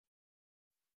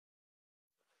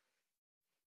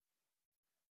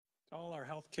To all our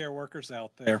healthcare workers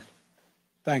out there,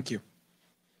 thank you.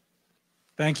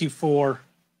 Thank you for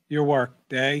your work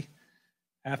day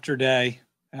after day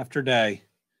after day,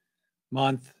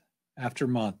 month after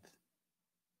month.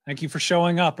 Thank you for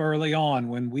showing up early on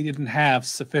when we didn't have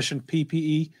sufficient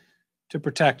PPE to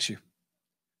protect you.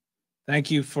 Thank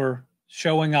you for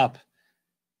showing up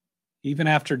even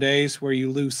after days where you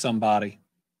lose somebody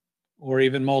or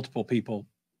even multiple people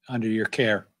under your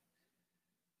care.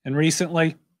 And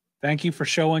recently, thank you for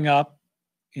showing up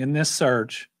in this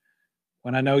surge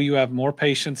when I know you have more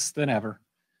patients than ever,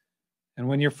 and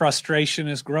when your frustration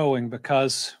is growing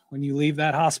because when you leave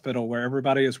that hospital where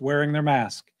everybody is wearing their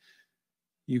mask,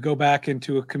 you go back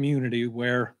into a community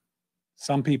where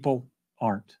some people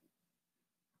aren't.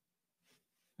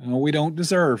 You know, we don't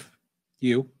deserve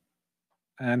you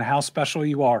and how special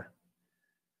you are,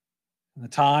 and the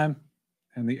time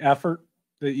and the effort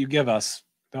that you give us,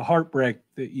 the heartbreak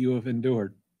that you have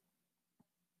endured.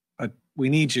 But we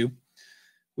need you.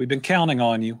 We've been counting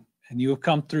on you, and you have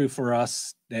come through for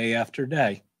us day after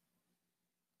day.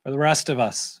 For the rest of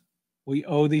us, we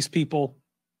owe these people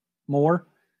more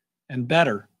and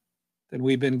better than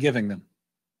we've been giving them.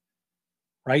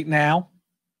 Right now,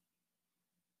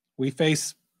 we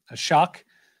face a shock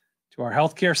to our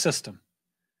healthcare system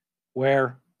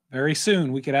where very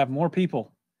soon we could have more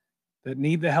people that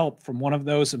need the help from one of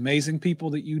those amazing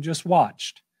people that you just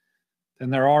watched than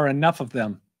there are enough of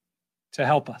them to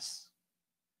help us.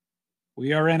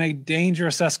 We are in a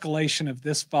dangerous escalation of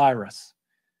this virus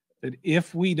that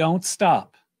if we don't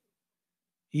stop,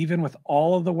 even with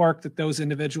all of the work that those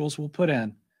individuals will put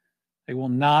in, they will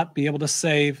not be able to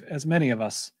save as many of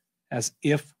us as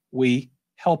if we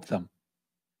help them.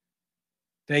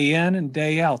 Day in and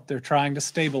day out, they're trying to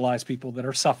stabilize people that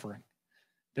are suffering.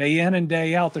 Day in and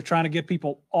day out, they're trying to get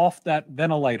people off that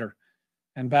ventilator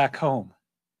and back home.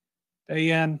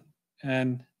 Day in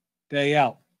and day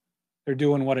out, they're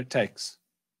doing what it takes.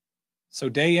 So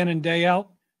day in and day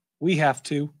out, we have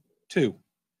to too.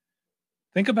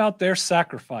 Think about their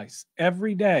sacrifice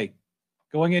every day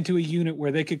going into a unit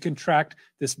where they could contract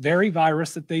this very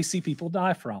virus that they see people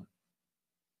die from.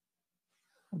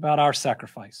 What about our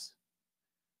sacrifice?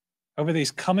 Over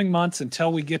these coming months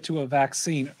until we get to a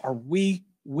vaccine, are we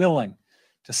willing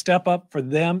to step up for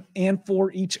them and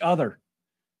for each other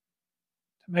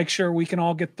to make sure we can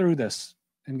all get through this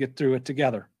and get through it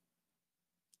together?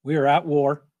 We are at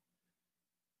war.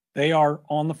 They are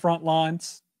on the front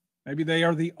lines. Maybe they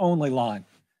are the only line,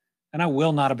 and I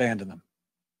will not abandon them.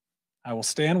 I will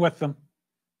stand with them,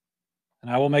 and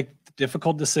I will make the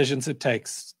difficult decisions it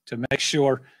takes to make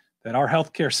sure that our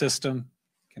healthcare system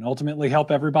can ultimately help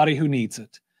everybody who needs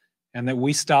it, and that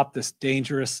we stop this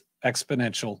dangerous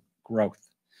exponential growth.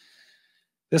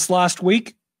 This last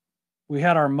week, we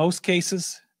had our most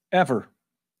cases ever,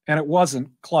 and it wasn't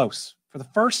close. For the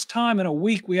first time in a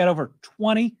week, we had over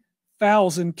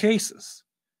 20,000 cases.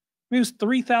 It was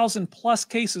 3,000 plus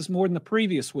cases more than the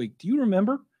previous week. Do you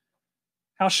remember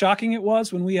how shocking it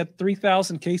was when we had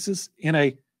 3,000 cases in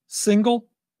a single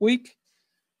week?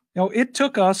 You know, it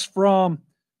took us from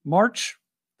March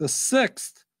the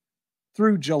 6th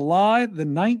through July the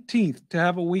 19th to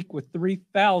have a week with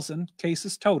 3,000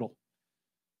 cases total.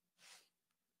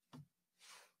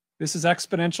 This is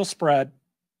exponential spread.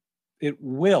 It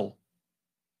will,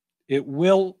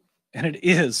 and it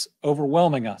is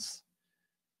overwhelming us.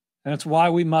 And it's why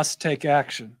we must take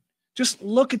action. Just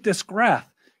look at this graph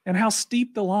and how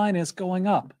steep the line is going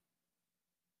up.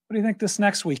 What do you think this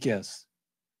next week is?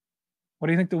 What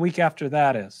do you think the week after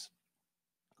that is?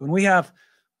 When we have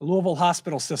the Louisville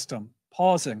hospital system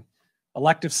pausing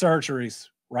elective surgeries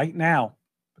right now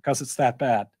because it's that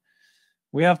bad.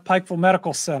 We have Pikeville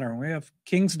Medical Center. We have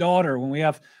King's Daughter. When we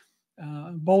have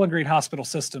Bowling Green Hospital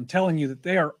System telling you that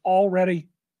they are already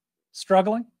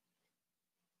struggling.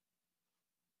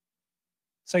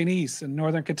 St. E's in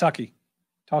Northern Kentucky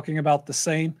talking about the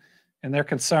same and their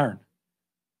concern.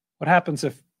 What happens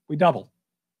if we double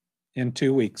in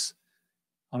 2 weeks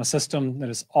on a system that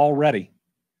is already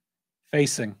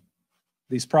facing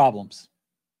these problems?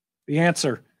 The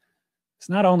answer is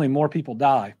not only more people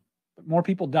die, but more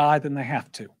people die than they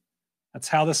have to. That's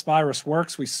how this virus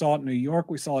works. We saw it in New York.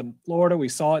 We saw it in Florida. We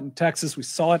saw it in Texas. We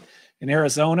saw it in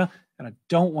Arizona. And I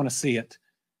don't want to see it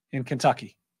in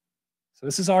Kentucky. So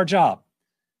this is our job.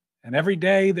 And every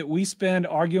day that we spend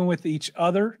arguing with each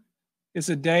other is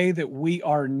a day that we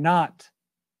are not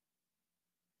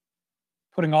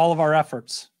putting all of our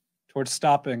efforts towards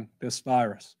stopping this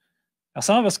virus. Now,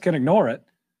 some of us can ignore it,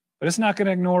 but it's not going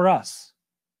to ignore us.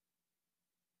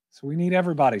 So we need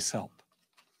everybody's help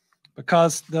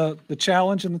because the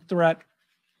challenge and the threat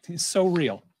is so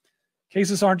real.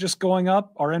 Cases aren't just going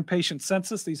up. Our inpatient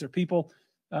census, these are people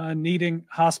needing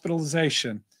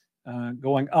hospitalization,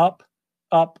 going up,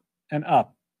 up, and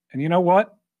up. And you know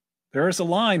what? There is a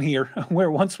line here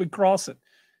where once we cross it,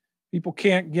 people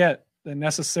can't get the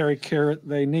necessary care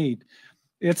they need.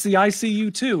 It's the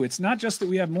ICU too. It's not just that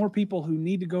we have more people who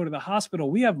need to go to the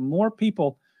hospital. We have more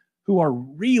people who are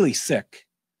really sick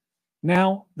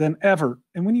now than ever.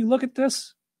 And when you look at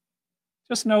this,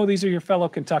 just know these are your fellow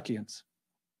Kentuckians.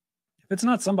 If it's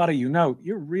not somebody you know,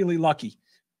 you're really lucky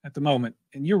at the moment,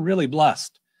 and you're really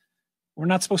blessed. We're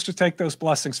not supposed to take those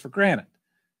blessings for granted.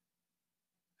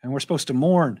 And we're supposed to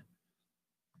mourn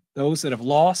those that have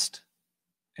lost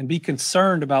and be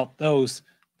concerned about those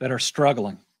that are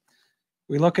struggling.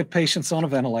 We look at patients on a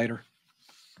ventilator,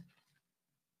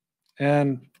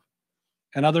 and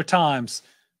other times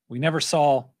we never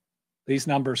saw these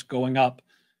numbers going up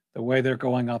the way they're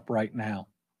going up right now.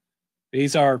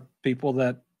 These are people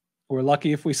that we're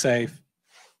lucky if we save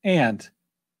and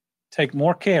take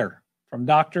more care from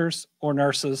doctors or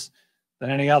nurses than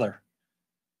any other.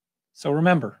 So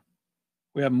remember,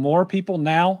 we have more people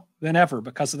now than ever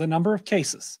because of the number of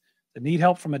cases that need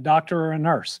help from a doctor or a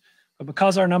nurse. But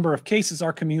because our number of cases,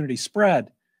 our community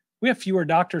spread, we have fewer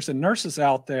doctors and nurses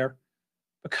out there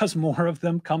because more of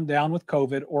them come down with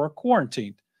COVID or are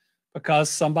quarantined because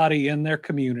somebody in their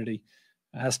community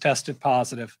has tested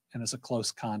positive and is a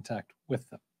close contact with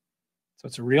them. So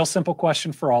it's a real simple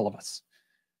question for all of us.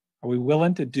 Are we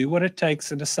willing to do what it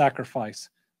takes and to sacrifice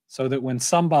so that when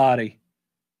somebody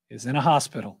is in a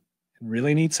hospital and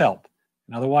really needs help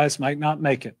and otherwise might not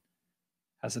make it,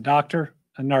 has a doctor,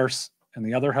 a nurse, and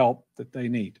the other help that they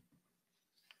need?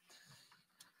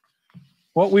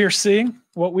 What we are seeing,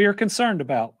 what we are concerned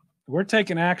about, we're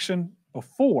taking action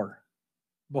before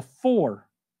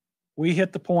we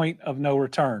hit the point of no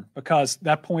return, because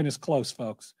that point is close,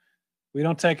 folks. We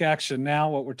don't take action now,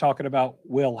 what we're talking about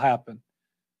will happen.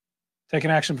 Taking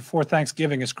action before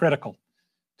Thanksgiving is critical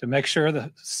to make sure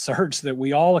the surge that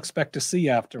we all expect to see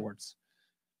afterwards,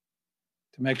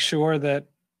 to make sure that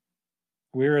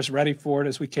we're as ready for it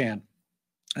as we can.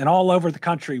 And all over the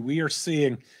country, we are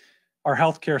seeing our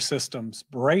healthcare systems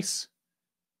brace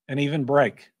and even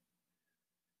break.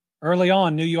 Early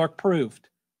on, New York proved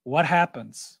what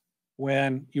happens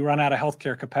when you run out of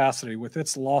healthcare capacity with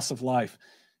its loss of life.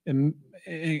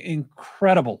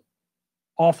 Incredible,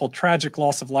 awful, tragic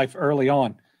loss of life early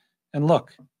on. And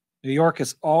look, New York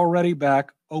is already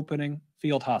back opening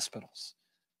field hospitals.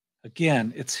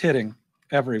 Again, it's hitting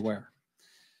everywhere.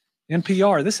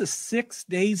 NPR, this is 6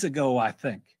 days ago, I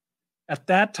think. At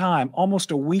that time,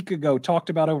 almost a week ago, talked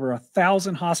about over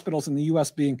 1,000 hospitals in the U.S.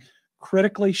 being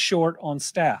critically short on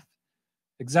staff.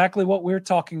 Exactly what we're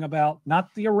talking about,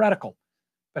 not theoretical,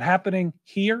 but happening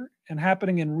here and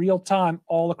happening in real time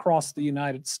all across the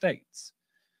United States.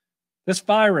 This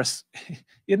virus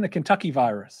isn't the Kentucky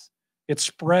virus. It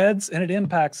spreads and it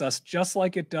impacts us just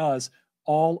like it does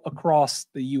all across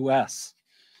the U.S.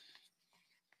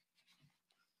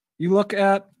 You look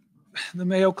at the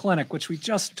Mayo Clinic, which we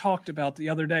just talked about the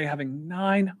other day, having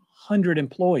 900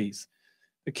 employees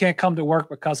that can't come to work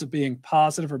because of being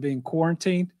positive or being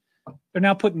quarantined. They're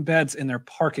now putting beds in their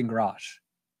parking garage.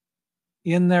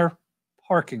 In their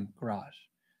parking garage.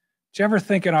 Did you ever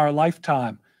think in our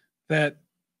lifetime that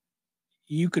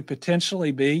you could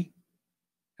potentially be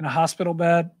in a hospital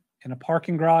bed, in a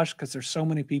parking garage, because there's so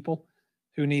many people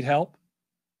who need help?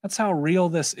 That's how real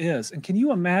this is. And can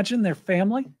you imagine their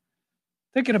family?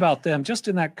 Thinking about them just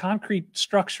in that concrete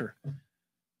structure,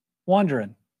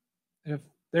 wondering if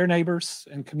their neighbors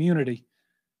and community,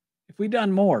 if we'd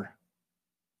done more,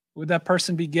 would that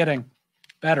person be getting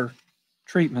better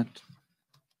treatment?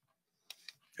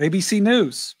 ABC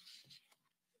News,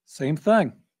 same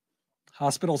thing.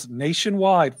 Hospitals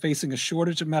nationwide facing a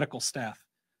shortage of medical staff.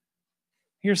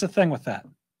 Here's the thing with that.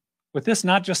 With this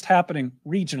not just happening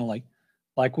regionally,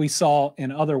 like we saw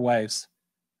in other waves,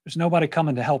 there's nobody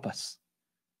coming to help us.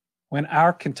 When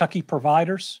our Kentucky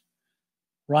providers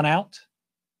run out,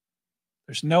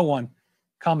 there's no one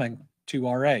coming to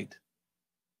our aid.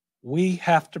 We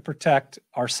have to protect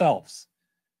ourselves.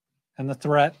 And the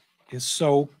threat is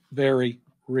so very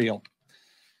real.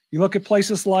 You look at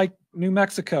places like New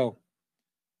Mexico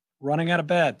running out of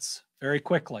beds very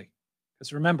quickly.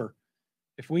 Because remember,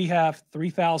 if we have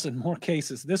 3,000 more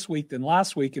cases this week than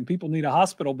last week and people need a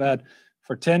hospital bed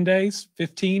for 10 days,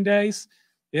 15 days,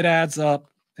 it adds up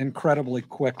incredibly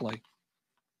quickly.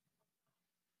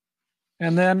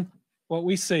 And then what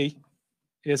we see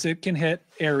is it can hit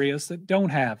areas that don't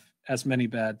have as many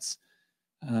beds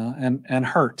and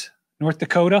hurt. North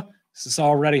Dakota, this is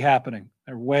already happening.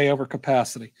 They're way over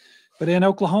capacity. But in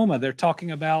Oklahoma, they're talking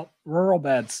about rural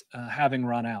beds having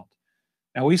run out.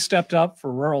 Now, we stepped up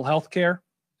for rural health care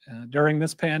during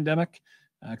this pandemic.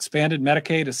 Expanded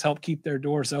Medicaid has helped keep their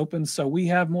doors open, so we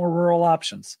have more rural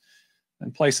options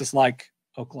than places like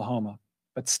Oklahoma.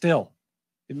 But still,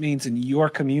 it means in your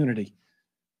community,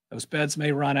 those beds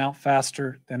may run out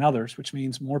faster than others, which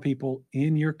means more people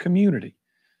in your community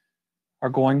are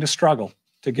going to struggle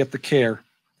to get the care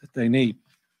that they need.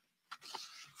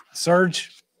 The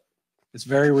surge is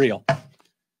very real.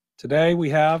 Today,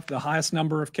 we have the highest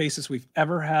number of cases we've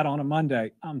ever had on a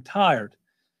Monday. I'm tired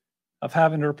of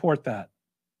having to report that.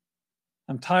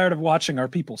 I'm tired of watching our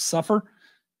people suffer,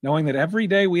 knowing that every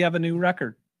day we have a new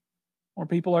record. More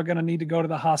people are going to need to go to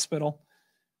the hospital,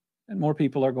 and more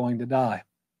people are going to die.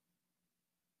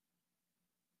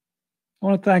 I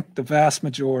want to thank the vast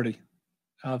majority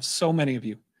of so many of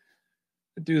you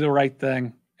that do the right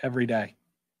thing every day.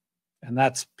 And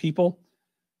that's people.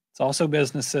 It's also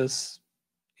businesses,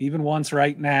 even ones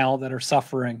right now that are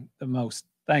suffering the most.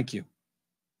 Thank you.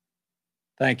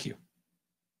 Thank you.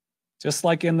 Just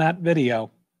like in that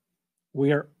video,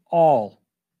 we are all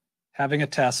having a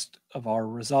test of our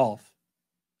resolve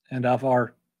and of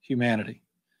our humanity.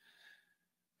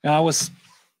 Now, I was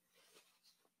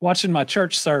watching my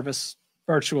church service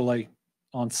virtually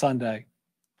on Sunday,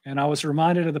 and I was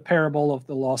reminded of the parable of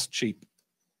the lost sheep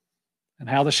and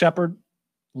how the shepherd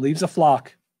leaves a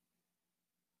flock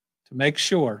to make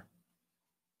sure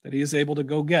that he is able to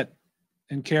go get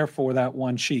and care for that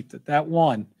one sheep, that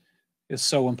one is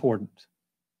so important.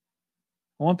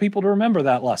 I want people to remember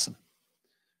that lesson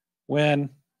when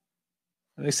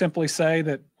they simply say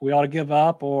that we ought to give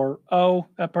up, or, oh,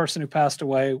 that person who passed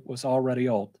away was already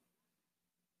old.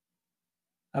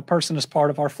 That person is part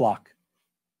of our flock,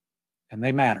 and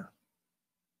they matter.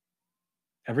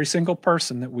 Every single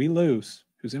person that we lose,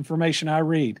 whose information I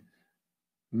read,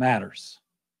 matters.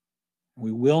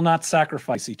 We will not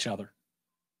sacrifice each other.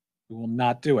 We will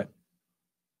not do it.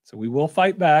 So we will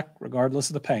fight back regardless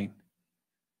of the pain.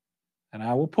 And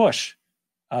I will push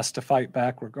us to fight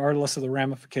back regardless of the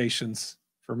ramifications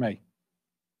for me.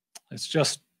 It's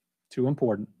just too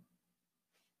important.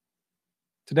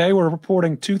 Today we're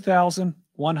reporting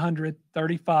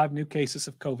 2,135 new cases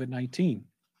of COVID-19.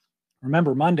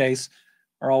 Remember, Mondays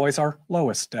are always our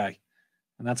lowest day.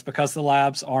 And that's because the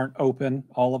labs aren't open,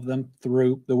 all of them,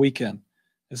 through the weekend.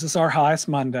 This is our highest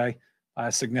Monday by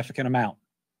a significant amount.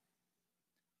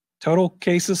 Total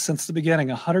cases since the beginning,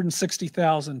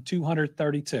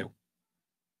 160,232.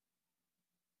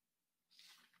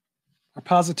 Our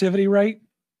positivity rate,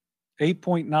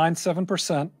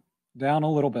 8.97%, down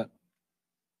a little bit.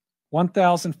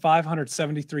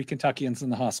 1,573 Kentuckians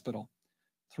in the hospital,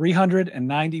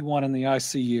 391 in the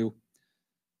ICU,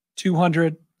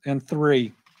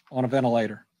 203 on a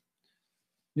ventilator.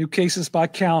 New cases by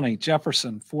county: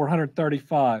 Jefferson,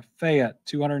 435, Fayette,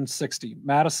 260,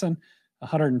 Madison,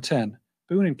 110.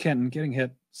 Boone and Kenton getting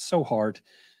hit so hard.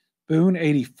 Boone,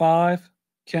 85,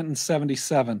 Kenton,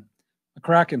 77,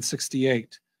 McCracken,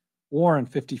 68, Warren,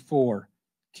 54,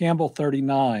 Campbell,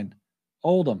 39,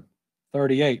 Oldham,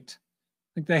 38. I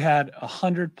think they had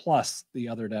 100 plus the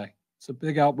other day. It's a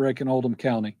big outbreak in Oldham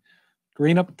County.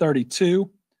 Greenup, 32,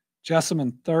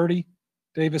 Jessamine, 30,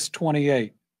 Davis,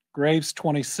 28, Graves,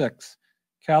 26,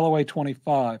 Callaway,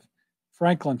 25,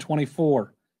 Franklin,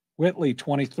 24, Whitley,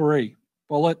 23,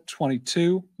 Bullitt,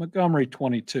 22, Montgomery,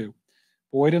 22,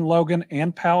 Boyd and Logan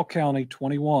and Powell County,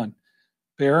 21,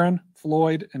 Barron,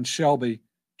 Floyd, and Shelby,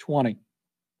 20.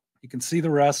 You can see the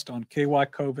rest on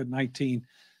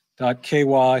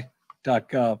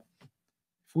kycovid19.ky.gov.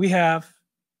 If we have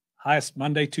highest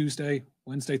Monday, Tuesday,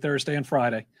 Wednesday, Thursday, and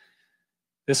Friday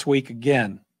this week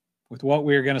again, with what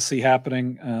we're going to see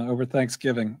happening over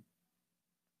Thanksgiving,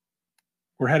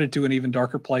 we're headed to an even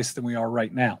darker place than we are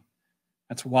right now.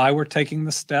 That's why we're taking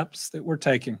the steps that we're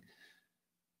taking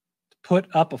to put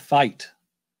up a fight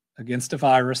against a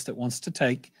virus that wants to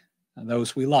take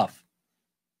those we love.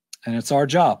 And it's our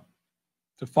job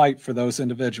to fight for those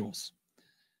individuals.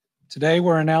 Today,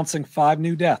 we're announcing 5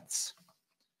 new deaths.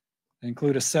 They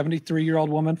include a 73-year-old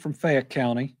woman from Fayette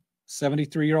County, a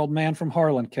 73-year-old man from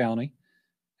Harlan County,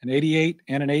 an 88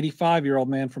 and an 85-year-old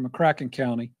man from McCracken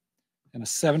County, and a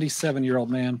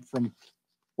 77-year-old man from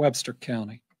Webster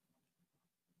County.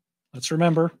 Let's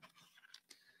remember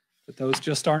that those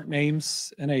just aren't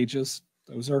names and ages.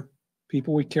 Those are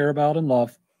people we care about and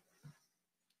love.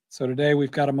 So today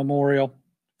we've got a memorial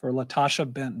for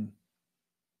LaTasha Benton.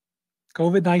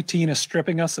 COVID-19 is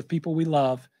stripping us of people we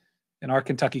love in our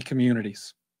Kentucky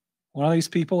communities. One of these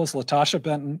people is LaTasha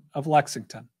Benton of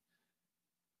Lexington.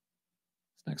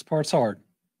 This next part's hard.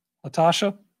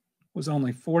 LaTasha, was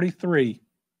only 43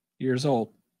 years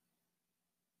old.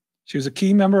 She was a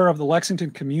key member of the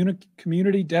Lexington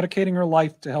community, dedicating her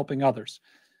life to helping others.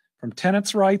 From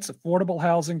tenants' rights, affordable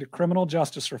housing, to criminal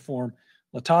justice reform,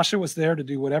 LaTasha was there to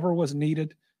do whatever was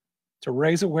needed to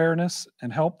raise awareness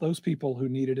and help those people who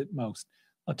needed it most.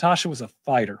 LaTasha was a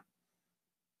fighter.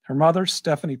 Her mother,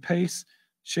 Stephanie Pace,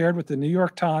 shared with the New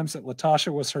York Times that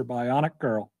LaTasha was her bionic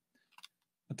girl.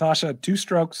 LaTasha had 2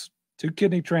 strokes, 2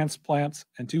 kidney transplants,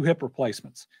 and 2 hip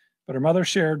replacements. But her mother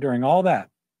shared during all that,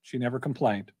 she never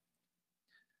complained.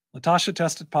 LaTasha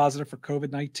tested positive for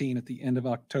COVID-19 at the end of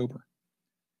October.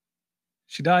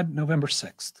 She died November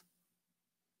 6th.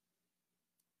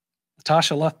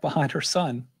 LaTasha left behind her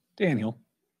son, Daniel,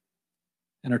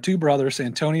 and her 2 brothers,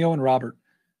 Antonio and Robert,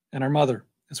 and her mother,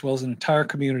 as well as an entire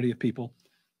community of people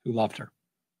who loved her.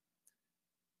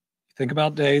 Think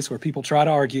about days where people try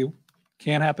to argue,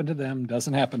 can't happen to them,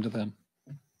 doesn't happen to them.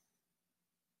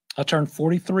 I turned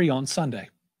 43 on Sunday,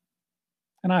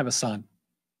 and I have a son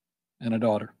and a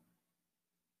daughter.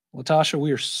 LaTasha,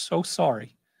 we are so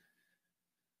sorry,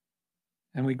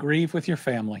 and we grieve with your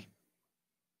family.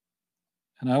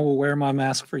 And I will wear my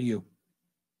mask for you,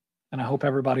 and I hope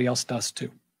everybody else does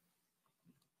too.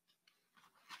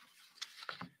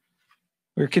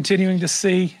 We're continuing to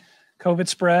see COVID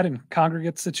spread in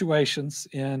congregate situations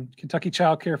in Kentucky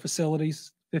child care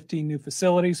facilities, 15 new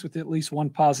facilities with at least 1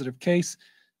 positive case,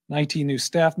 19 new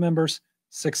staff members,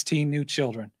 16 new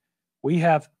children. We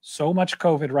have so much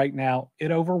COVID right now,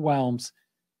 it overwhelms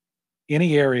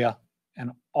any area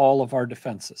and all of our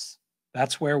defenses.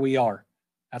 That's where we are.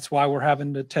 That's why we're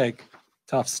having to take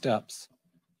tough steps.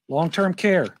 Long-term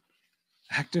care,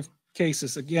 active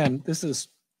cases. Again,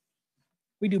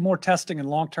 we do more testing in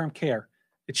long-term care.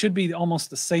 It should be almost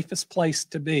the safest place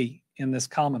to be in this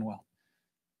Commonwealth.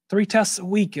 3 tests a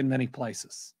week in many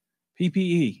places.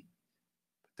 PPE.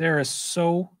 There is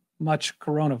so much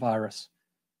coronavirus.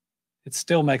 It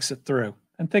still makes it through.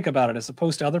 And think about it, as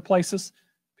opposed to other places,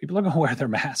 people are going to wear their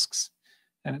masks.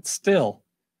 And it's still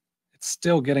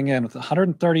getting in with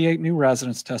 138 new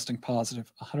residents testing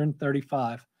positive,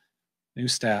 135 new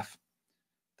staff,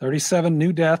 37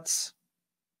 new deaths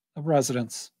of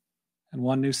residents, and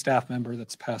 1 new staff member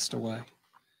that's passed away.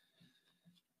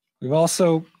 We've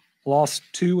also lost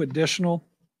 2 additional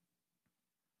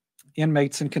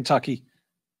inmates in Kentucky.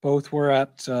 Both were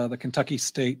at the Kentucky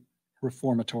State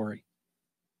Reformatory.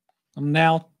 I'll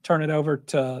now turn it over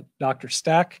to Dr.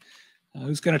 Stack,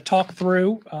 who's going to talk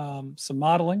through some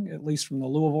modeling, at least from the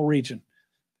Louisville region.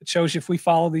 It shows you if we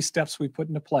follow these steps we put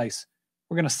into place,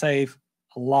 we're going to save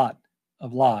a lot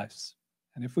of lives.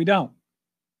 And if we don't,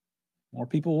 more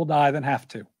people will die than have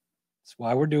to. That's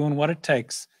why we're doing what it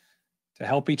takes to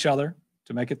help each other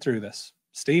to make it through this.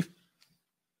 Steve?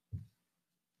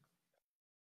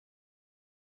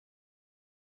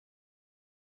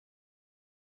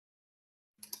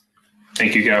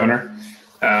 Thank you, Governor.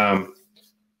 I'm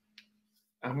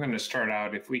going to start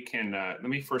out, if we can, let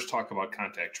me first talk about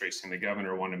contact tracing. The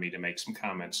governor wanted me to make some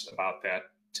comments about that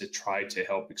to try to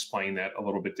help explain that a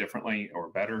little bit differently or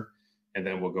better, and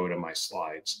then we'll go to my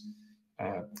slides.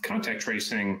 Contact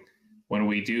tracing, when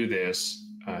we do this,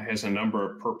 has a number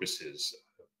of purposes.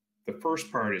 The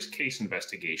first part is case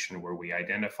investigation, where we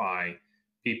identify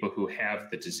people who have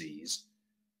the disease.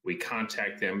 We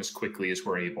contact them as quickly as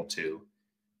we're able to,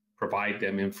 provide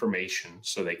them information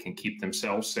so they can keep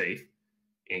themselves safe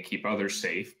and keep others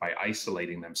safe by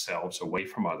isolating themselves away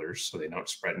from others so they don't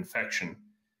spread infection.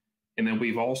 And then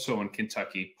we've also in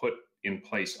Kentucky put in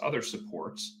place other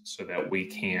supports so that we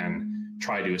can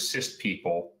try to assist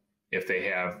people if they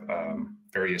have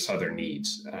various other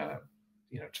needs,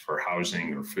 for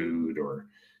housing or food or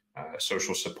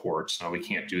social supports. Now, we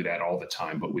can't do that all the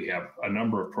time, but we have a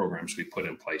number of programs we put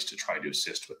in place to try to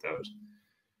assist with those.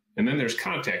 And then there's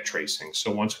contact tracing.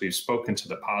 So once we've spoken to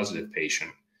the positive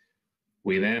patient,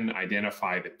 we then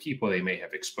identify the people they may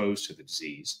have exposed to the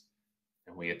disease,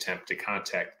 and we attempt to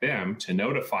contact them to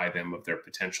notify them of their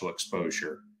potential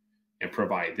exposure and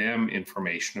provide them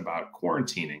information about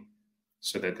quarantining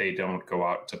so that they don't go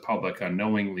out to public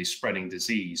unknowingly spreading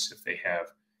disease if they have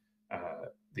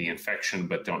the infection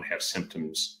but don't have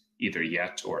symptoms either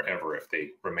yet or ever if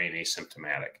they remain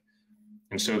asymptomatic.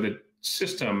 And so the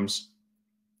systems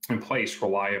in place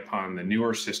rely upon the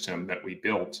newer system that we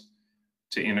built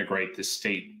to integrate the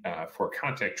state for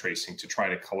contact tracing to try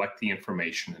to collect the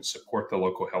information and support the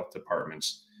local health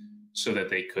departments so that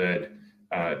they could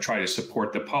try to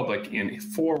support the public in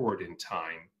forward in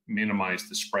time, minimize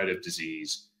the spread of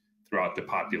disease throughout the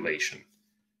population.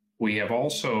 We have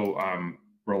also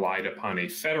relied upon a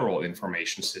federal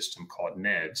information system called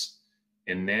NEDS,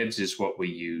 and NEDS is what we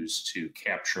use to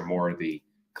capture more of the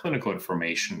clinical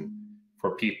information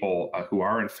for people who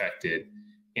are infected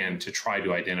and to try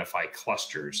to identify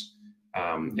clusters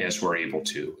as we're able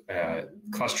to.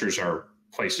 Clusters are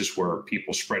places where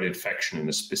people spread infection in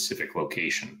a specific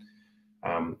location.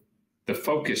 The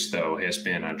focus, though, has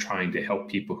been on trying to help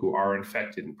people who are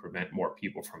infected and prevent more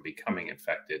people from becoming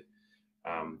infected.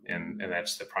 And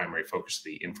that's the primary focus of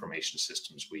the information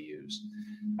systems we use.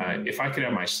 If I could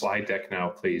have my slide deck now,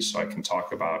 please, so I can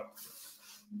talk about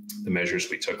the measures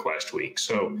we took last week.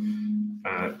 So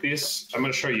I'm going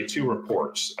to show you two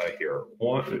reports here.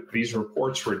 These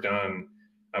reports were done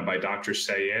by Dr.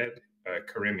 Syed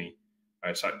Karimi,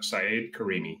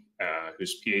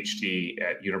 who's PhD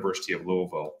at University of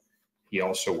Louisville. He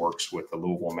also works with the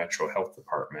Louisville Metro Health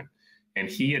Department. And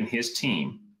he and his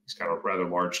team, he's got a rather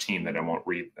large team that I won't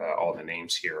read all the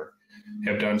names here,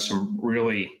 have done some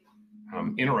really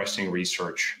interesting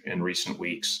research in recent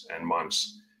weeks and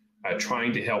months,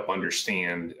 trying to help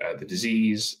understand the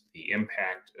disease, the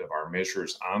impact of our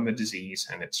measures on the disease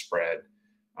and its spread.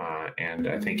 And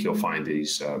I think you'll find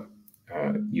these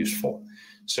useful.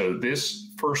 So this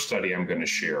first study I'm going to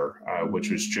share,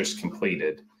 which was just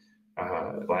completed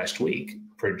last week,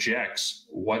 projects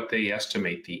what they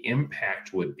estimate the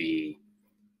impact would be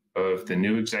of the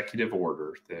new executive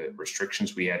order, the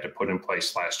restrictions we had to put in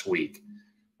place last week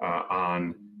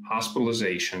on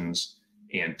hospitalizations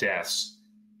and deaths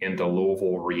in the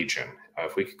Louisville region.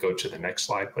 If we could go to the next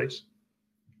slide, please.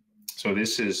 So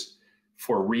this is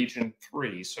for Region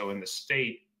 3. So in the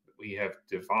state, we have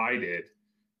divided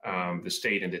the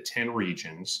state into 10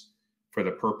 regions for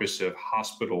the purpose of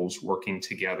hospitals working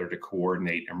together to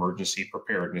coordinate emergency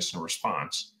preparedness and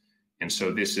response. And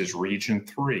so this is Region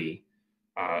 3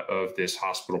 of this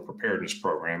hospital preparedness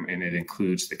program, and it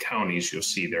includes the counties you'll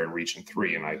see there in Region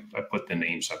 3. And I put the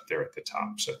names up there at the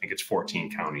top. So I think it's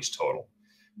 14 counties total.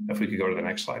 If we could go to the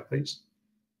next slide, please.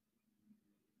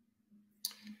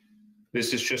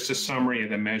 This is just a summary of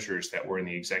the measures that were in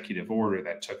the executive order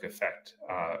that took effect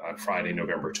on Friday,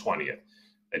 November 20th.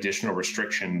 Additional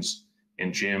restrictions in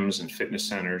gyms and fitness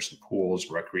centers and pools,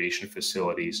 recreation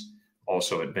facilities,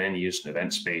 also at venues and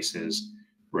event spaces,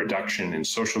 reduction in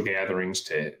social gatherings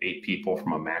to 8 people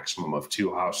from a maximum of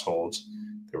 2 households.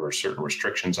 There were certain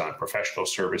restrictions on professional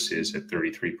services at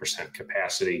 33%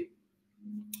 capacity.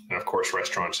 And of course,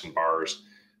 restaurants and bars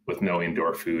with no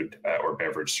indoor food or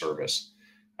beverage service.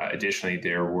 Additionally,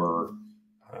 there were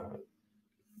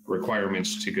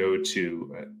requirements to go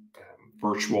to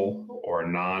virtual or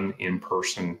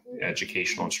non-in-person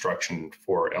educational instruction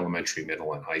for elementary,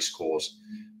 middle, and high schools,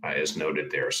 as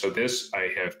noted there. So this, I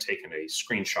have taken a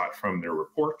screenshot from their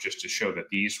report just to show that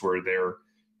these were their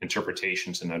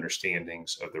interpretations and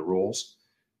understandings of the rules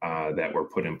that were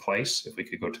put in place. If we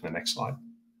could go to the next slide.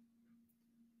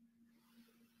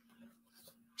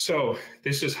 So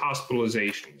this is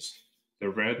hospitalizations. The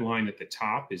red line at the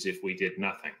top is if we did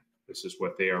nothing. This is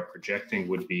what they are projecting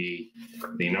would be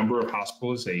the number of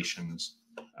hospitalizations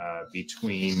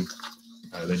between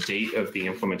the date of the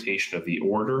implementation of the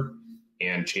order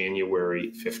and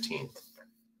January 15th.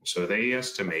 So they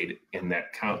estimate in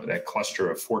that cluster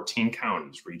of 14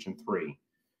 counties, Region 3,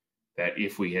 that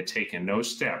if we had taken no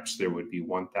steps, there would be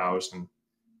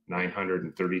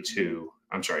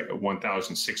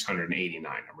 1,689.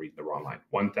 I'm reading the wrong line.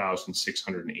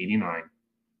 1,689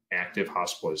 active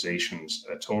hospitalizations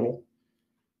total.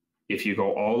 If you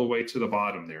go all the way to the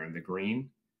bottom there in the green,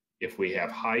 if we have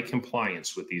high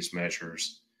compliance with these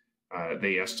measures,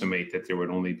 they estimate that there would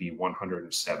only be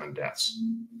 107 deaths.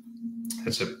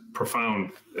 That's a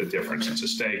profound difference. It's a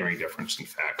staggering difference, in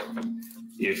fact.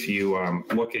 If you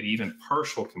look at even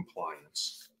partial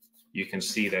compliance, you can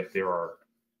see that there are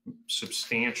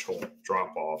substantial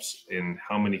drop-offs in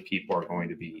how many people are going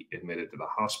to be admitted to the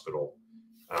hospital.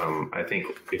 I think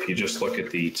if you just look at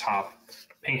the top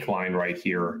pink line right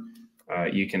here,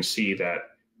 you can see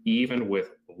that even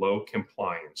with low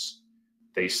compliance,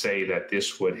 they say that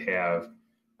this would have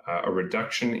a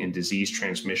reduction in disease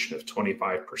transmission of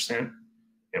 25%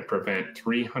 and prevent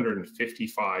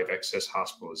 355 excess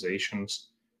hospitalizations.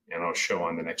 And I'll show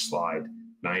on the next slide,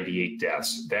 98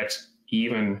 deaths. That's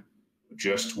even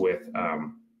just with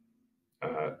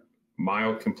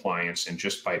mild compliance, and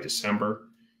just by December,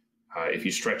 if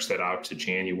you stretch that out to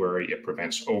January, it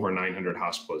prevents over 900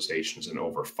 hospitalizations and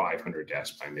over 500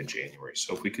 deaths by mid-January.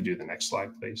 So if we could do the next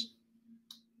slide, please.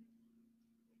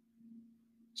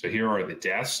 So here are the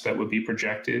deaths that would be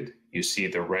projected. You see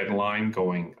the red line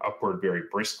going upward very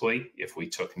briskly if we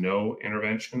took no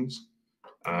interventions.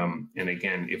 And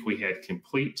again, if we had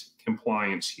complete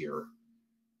compliance here,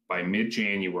 by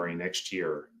mid-January next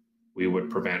year, we would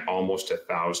prevent almost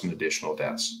 1,000 additional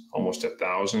deaths, almost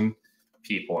 1,000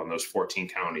 people in those 14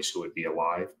 counties who would be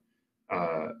alive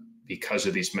because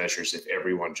of these measures if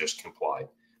everyone just complied.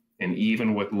 And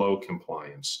even with low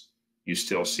compliance, you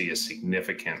still see a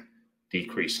significant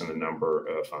decrease in the number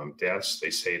of deaths.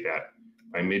 They say that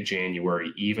by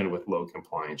mid-January, even with low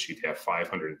compliance, you'd have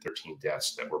 513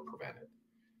 deaths that were prevented.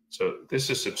 So this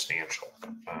is substantial.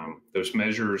 Those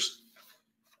measures,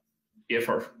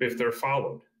 if they're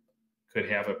followed, could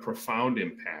have a profound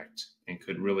impact and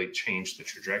could really change the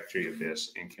trajectory of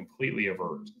this and completely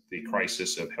avert the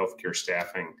crisis of healthcare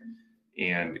staffing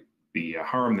and the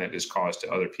harm that is caused to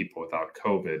other people without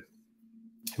COVID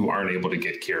who aren't able to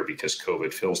get care because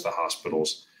COVID fills the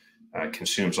hospitals,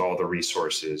 consumes all the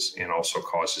resources, and also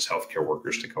causes healthcare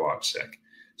workers to go out sick.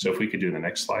 So if we could do the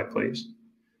next slide, please.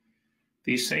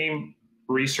 These same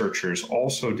researchers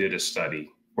also did a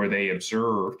study where they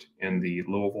observed in the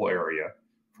Louisville area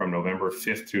from November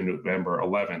 5th through November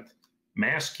 11th,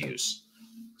 mask use.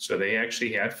 So they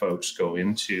actually had folks go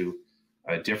into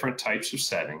different types of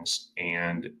settings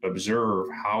and observe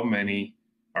how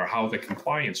the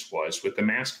compliance was with the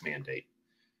mask mandate.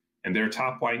 And their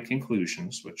top line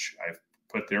conclusions, which I've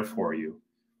put there for you,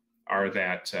 are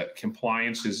that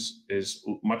compliance is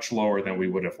much lower than we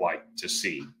would have liked to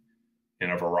see in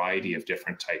a variety of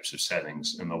different types of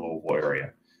settings in the Louisville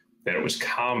area. That it was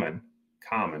common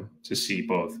to see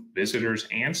both visitors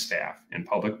and staff in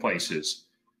public places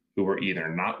who were either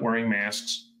not wearing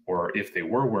masks or if they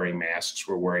were wearing masks,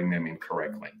 were wearing them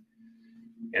incorrectly.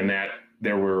 And that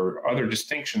there were other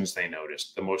distinctions they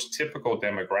noticed. The most typical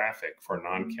demographic for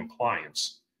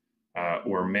non-compliance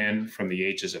were men from the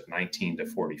ages of 19 to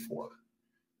 44.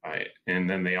 And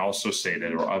then they also say that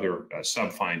there are other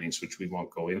sub-findings, which we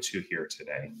won't go into here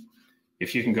today.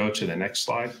 If you can go to the next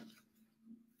slide,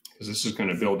 because this is going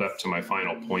to build up to my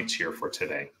final points here for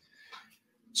today.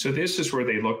 So this is where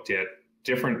they looked at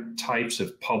different types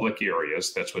of public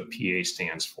areas. That's what PA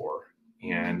stands for.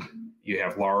 And you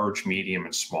have large, medium,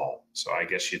 and small. So I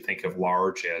guess you think of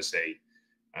large as a,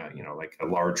 like a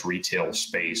large retail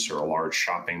space or a large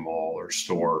shopping mall or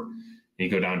store. And you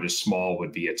go down to small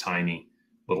would be a tiny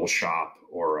little shop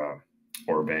or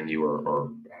venue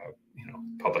or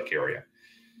public area.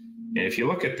 And if you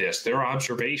look at this, their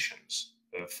observations,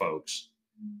 folks,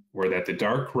 were that the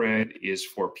dark red is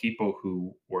for people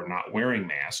who were not wearing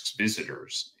masks,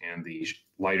 visitors, and the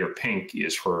lighter pink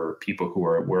is for people who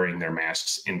are wearing their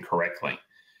masks incorrectly.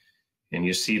 And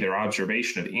you see their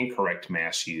observation of incorrect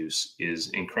mask use is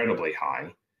incredibly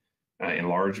high, in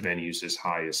large venues as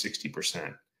high as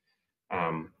 60%.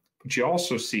 But you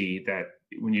also see that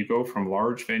when you go from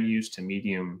large venues to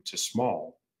medium to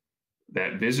small,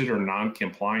 that visitor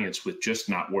non-compliance with just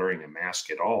not wearing a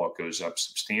mask at all goes up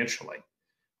substantially,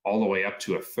 all the way up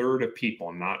to a third of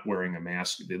people not wearing a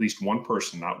mask, at least one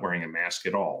person not wearing a mask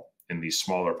at all in these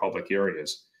smaller public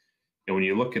areas. And when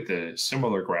you look at the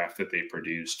similar graph that they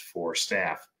produced for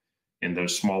staff in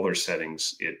those smaller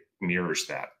settings, it mirrors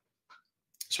that.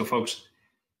 So folks,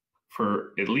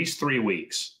 for at least 3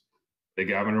 weeks, the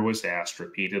governor was asked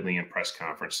repeatedly in press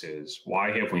conferences,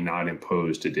 why have we not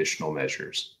imposed additional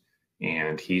measures?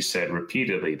 And he said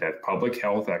repeatedly that public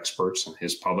health experts and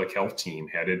his public health team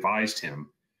had advised him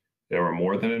there were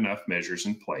more than enough measures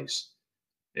in place.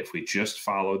 If we just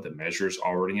followed the measures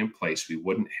already in place, we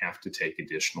wouldn't have to take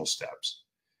additional steps.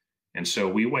 And so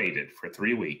we waited for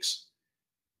 3 weeks,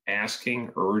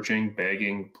 asking, urging,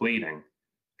 begging, pleading,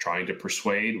 trying to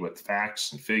persuade with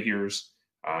facts and figures,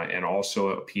 and also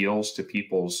appeals to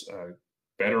people's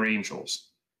better angels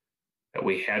that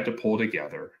we had to pull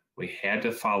together. We had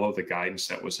to follow the guidance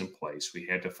that was in place. We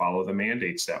had to follow the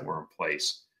mandates that were in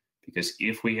place, because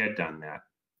if we had done that,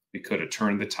 we could have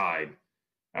turned the tide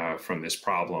from this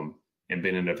problem and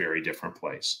been in a very different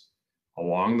place.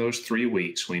 Along those 3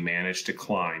 weeks, we managed to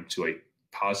climb to a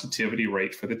positivity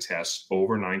rate for the tests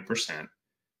over 9%.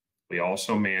 We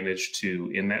also managed to,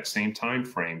 in that same time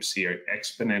frame, see an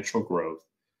exponential growth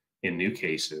in new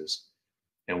cases.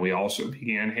 And we also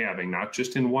began having, not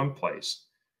just in one place,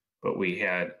 but we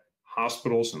had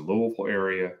hospitals in Louisville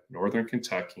area, Northern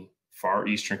Kentucky, far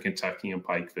Eastern Kentucky and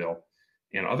Pikeville,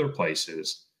 and other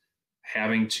places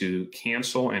having to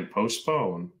cancel and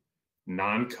postpone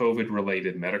non-COVID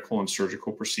related medical and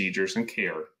surgical procedures and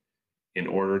care in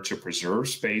order to preserve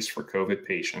space for COVID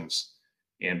patients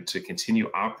and to continue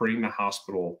operating the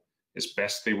hospital as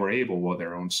best they were able while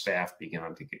their own staff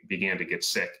began to get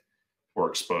sick or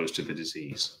exposed to the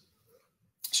disease.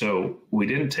 So we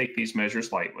didn't take these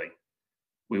measures lightly.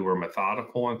 We were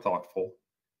methodical and thoughtful,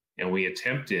 and we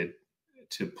attempted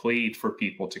to plead for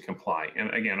people to comply.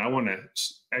 And again, I want to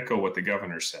echo what the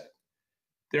governor said.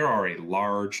 there are a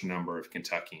large number of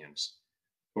Kentuckians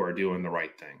who are doing the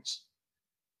right things.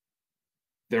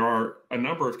 There are a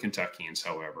number of Kentuckians,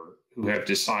 however, who have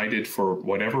decided for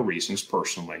whatever reasons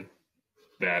personally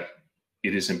that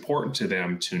it is important to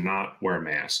them to not wear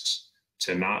masks,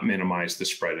 to not minimize the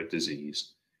spread of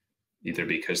disease, either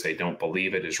because they don't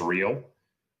believe it is real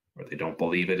or they don't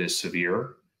believe it is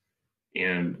severe.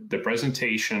 And the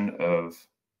presentation of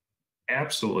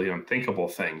absolutely unthinkable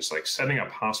things like setting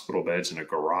up hospital beds in a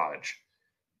garage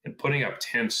and putting up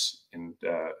tents in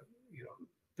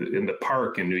the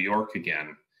park in New York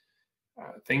again,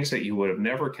 things that you would have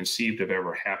never conceived of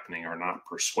ever happening are not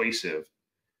persuasive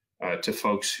to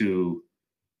folks who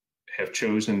have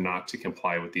chosen not to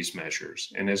comply with these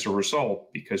measures. And as a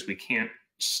result, because we can't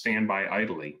stand by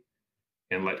idly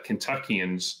and let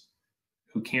Kentuckians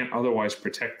who can't otherwise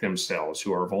protect themselves,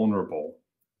 who are vulnerable,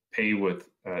 pay with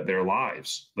their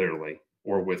lives, literally,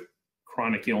 or with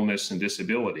chronic illness and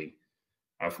disability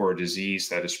for a disease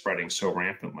that is spreading so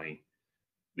rampantly,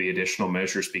 the additional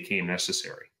measures became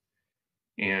necessary.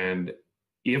 And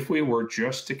if we were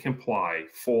just to comply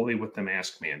fully with the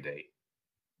mask mandate,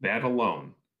 that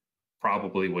alone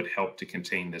probably would help to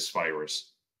contain this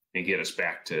virus and get us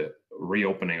back to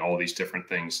reopening all these different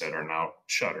things that are now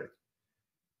shuttered.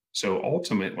 So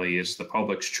ultimately, it's the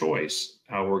public's choice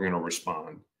how we're going to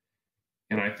respond.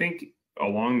 And I think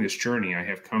along this journey, I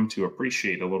have come to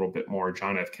appreciate a little bit more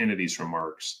John F. Kennedy's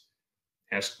remarks.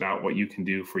 Ask not what you can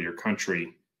do for your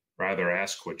country, rather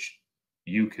ask what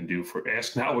you can do for,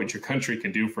 ask not what your country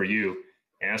can do for you,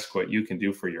 ask what you can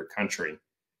do for your country.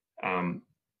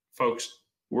 Folks,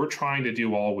 we're trying to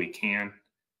do all we can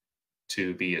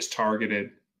to be as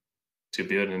targeted, to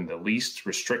build in the least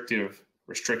restrictive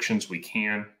restrictions we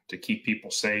can to keep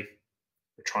people safe.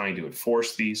 We're trying to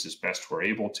enforce these as best we're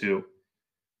able to.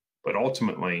 But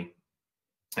ultimately,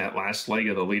 that last leg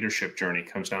of the leadership journey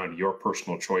comes down to your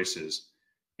personal choices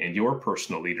and your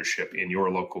personal leadership in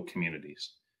your local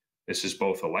communities. This is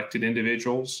both elected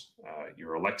individuals,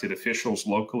 your elected officials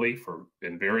locally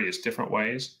in various different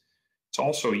ways. It's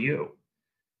also you.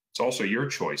 It's also your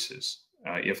choices.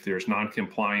 If there's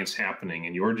non-compliance happening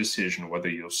in your decision, whether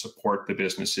you'll support the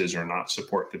businesses or not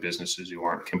support the businesses who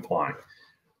aren't complying,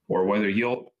 or whether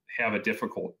you'll have a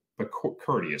difficult but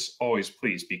courteous, always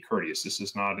please be courteous. This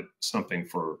is not something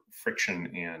for friction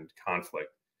and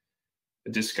conflict. A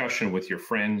discussion with your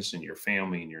friends and your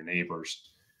family and your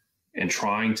neighbors, and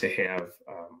trying to have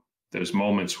those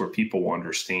moments where people will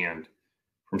understand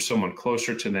from someone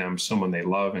closer to them, someone they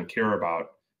love and care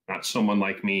about, not someone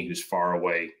like me who's far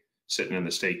away, sitting in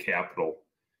the state capitol,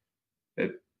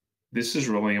 that this is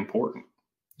really important.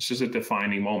 This is a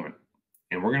defining moment.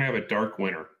 And we're going to have a dark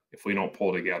winter if we don't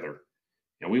pull together.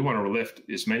 And we want to lift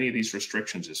as many of these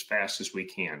restrictions as fast as we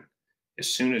can, as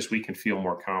soon as we can feel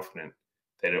more confident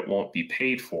that it won't be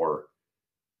paid for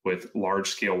with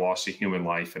large-scale loss of human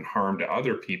life and harm to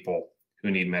other people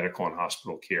who need medical and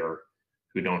hospital care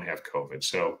who don't have COVID.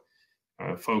 So,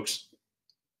 folks,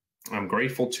 I'm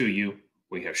grateful to you.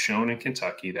 We have shown in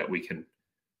Kentucky that we can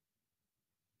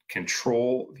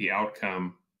control the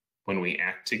outcome when we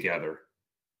act together,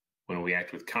 when we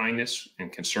act with kindness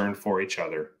and concern for each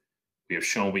other. We have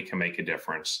shown we can make a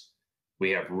difference.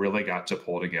 We have really got to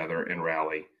pull together and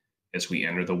rally as we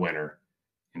enter the winter.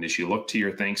 And as you look to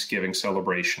your Thanksgiving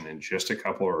celebration in just a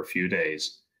couple or a few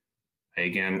days, I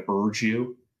again urge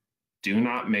you, do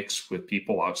not mix with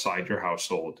people outside your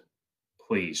household.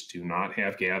 Please do not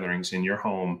have gatherings in your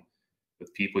home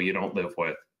with people you don't live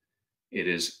with. It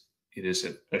is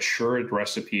an assured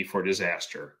recipe for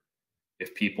disaster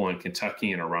if people in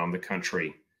Kentucky and around the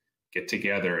country get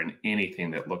together in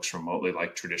anything that looks remotely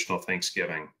like traditional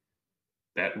Thanksgiving.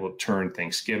 That will turn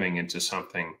Thanksgiving into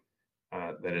something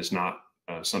that is not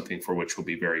something for which we'll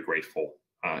be very grateful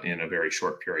in a very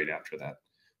short period after that.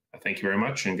 Thank you very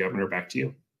much, and Governor, back to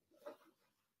you.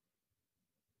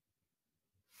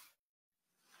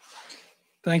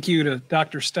 Thank you to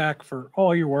Dr. Stack for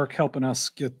all your work helping us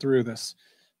get through this.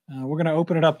 We're going to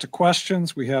open it up to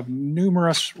questions. We have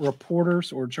numerous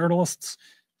reporters or journalists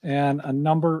and a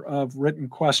number of written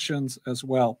questions as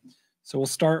well. So we'll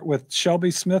start with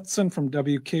Shelby Smithson from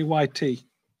WKYT.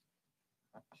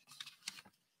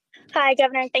 Hi,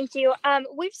 Governor. Thank you.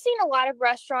 We've seen a lot of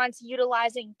restaurants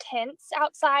utilizing tents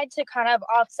outside to kind of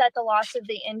offset the loss of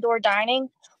the indoor dining.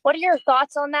 What are your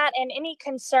thoughts on that? And any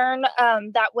concern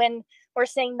that when we're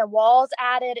seeing the walls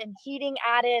added and heating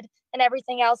added and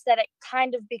everything else, that it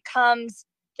kind of becomes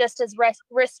just as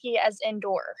risky as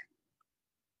indoor?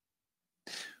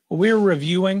 Well, we're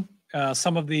reviewing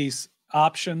some of these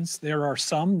options. There are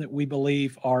some that we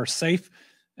believe are safe,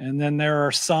 and then there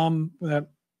are some that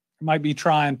might be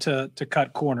trying to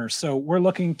cut corners. So we're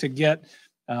looking to get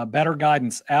better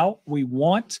guidance out. We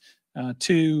want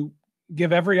to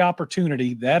give every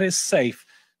opportunity that is safe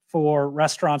for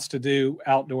restaurants to do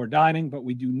outdoor dining, but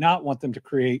we do not want them to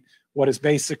create what is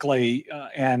basically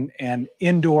an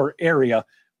indoor area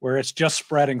where it's just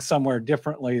spreading somewhere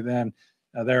differently than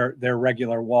their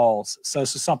regular walls. So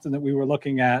this is something that we were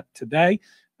looking at today.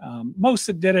 Most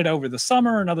that did it over the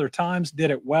summer and other times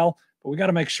did it well, but we got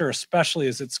to make sure, especially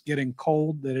as it's getting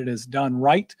cold, that it is done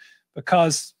right,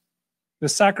 because the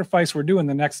sacrifice we're doing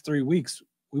the next 3 weeks,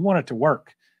 we want it to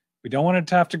work. We don't want it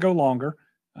to have to go longer.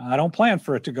 I don't plan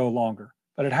for it to go longer,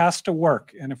 but it has to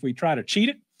work. And if we try to cheat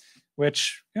it,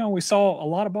 which, we saw a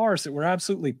lot of bars that were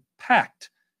absolutely packed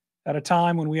at a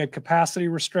time when we had capacity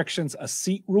restrictions, a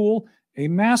seat rule, a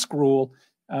mask rule,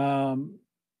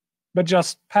 but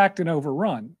just packed and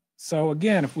overrun. So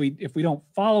again, if we don't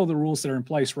follow the rules that are in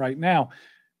place right now,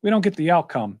 we don't get the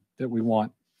outcome that we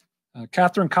want.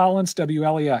 Catherine Collins,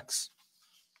 WLEX.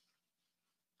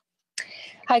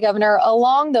 Hi, Governor.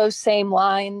 Along those same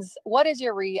lines, what is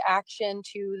your reaction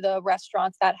to the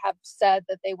restaurants that have said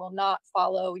that they will not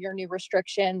follow your new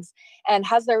restrictions? And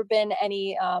has there been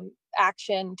any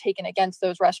action taken against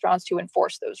those restaurants to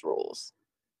enforce those rules?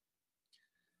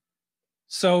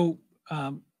 So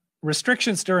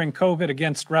restrictions during COVID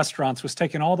against restaurants was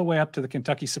taken all the way up to the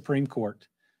Kentucky Supreme Court,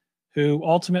 who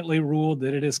ultimately ruled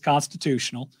that it is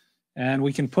constitutional and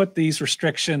we can put these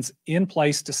restrictions in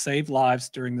place to save lives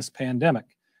during this pandemic.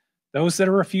 Those that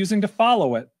are refusing to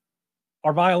follow it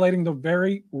are violating the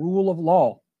very rule of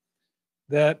law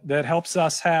that helps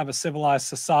us have a civilized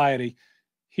society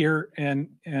here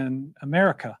in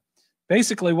America.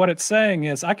 Basically, what it's saying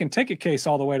is I can take a case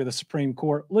all the way to the Supreme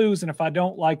Court, lose, and if I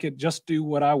don't like it, just do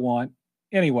what I want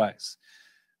anyways.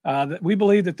 We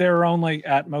believe that there are only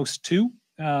at most 2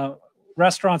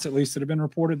 restaurants, at least, that have been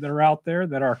reported that are out there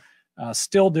that are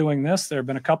still doing this. There have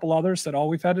been a couple others that all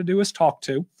we've had to do is talk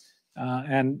to,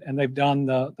 and they've done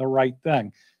the right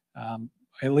thing.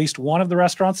 At least one of the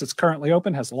restaurants that's currently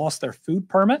open has lost their food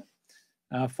permit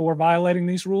for violating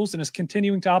these rules and is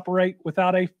continuing to operate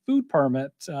without a food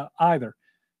permit either.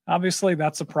 Obviously,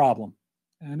 that's a problem.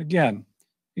 And again,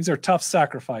 these are tough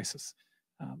sacrifices.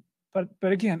 But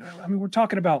again, I mean, we're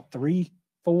talking about 3,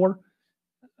 4.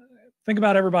 Think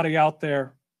about everybody out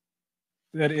there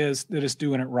that is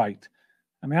doing it right.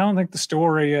 I mean, I don't think the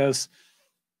story is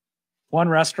one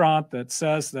restaurant that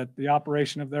says that the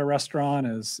operation of their restaurant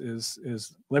is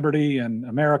liberty and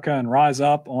America and rise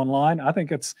up online. I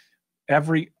think it's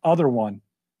every other one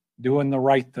doing the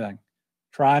right thing,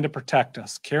 trying to protect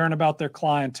us, caring about their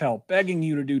clientele, begging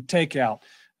you to do takeout,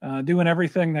 doing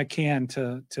everything they can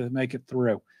to make it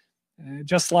through.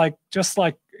 Just like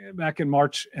back in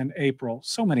March and April,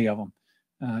 so many of them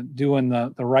doing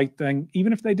the right thing,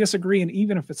 even if they disagree and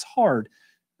even if it's hard,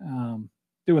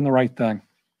 doing the right thing.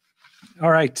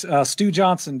 All right, Stu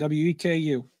Johnson,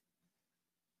 WEKU.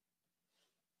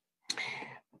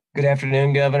 Good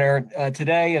afternoon, Governor.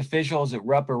 Today, officials at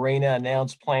Rupp Arena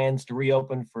announced plans to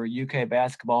reopen for UK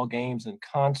basketball games and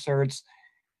concerts.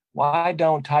 Why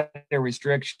don't tighter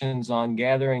restrictions on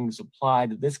gatherings apply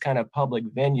to this kind of public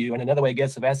venue? And another way, I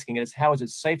guess, of asking it is, how is it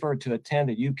safer to attend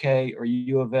a UK or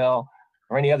U of L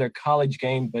or any other college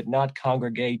game but not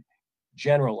congregate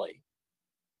generally?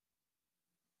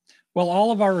 Well,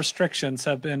 all of our restrictions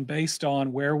have been based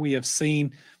on where we have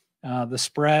seen the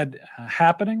spread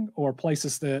happening, or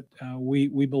places that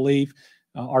we believe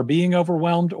are being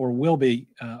overwhelmed or will be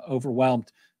overwhelmed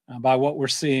by what we're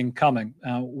seeing coming.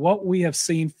 What we have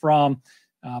seen from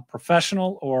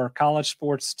professional or college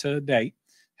sports to date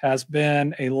has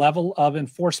been a level of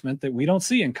enforcement that we don't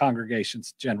see in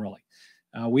congregations generally.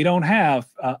 We don't have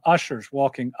ushers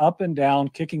walking up and down,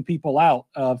 kicking people out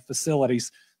of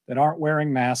facilities that aren't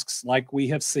wearing masks like we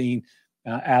have seen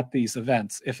at these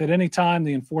events. If at any time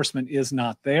the enforcement is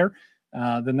not there,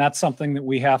 then that's something that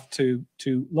we have to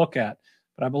look at.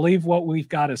 But I believe what we've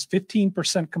got is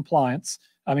 15% compliance,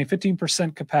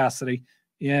 15% capacity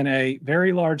in a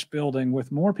very large building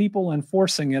with more people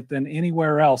enforcing it than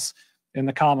anywhere else in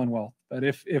the Commonwealth. But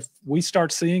if we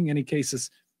start seeing any cases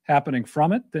happening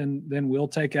from it, then we'll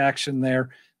take action there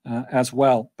as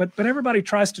well. But everybody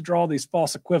tries to draw these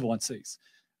false equivalencies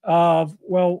of,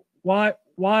 well,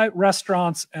 why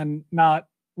restaurants and not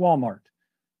Walmart?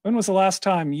 When was the last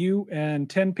time you and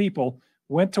 10 people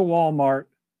went to Walmart,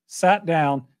 sat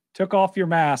down, took off your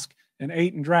mask, and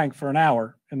ate and drank for an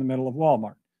hour in the middle of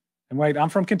Walmart? And wait, I'm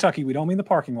from Kentucky. We don't mean the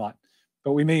parking lot,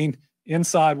 but we mean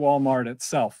inside Walmart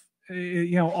itself.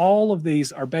 All of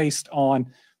these are based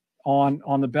on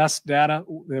the best data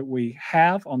that we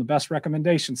have, on the best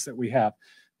recommendations that we have.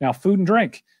 Now, food and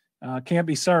drink, can't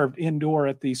be served indoor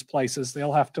at these places.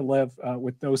 They'll have to live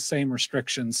with those same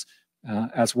restrictions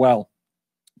as well.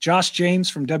 Josh James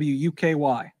from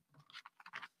WUKY.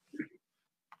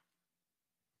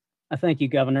 Thank you,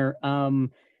 Governor.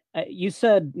 You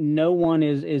said no one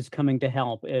is coming to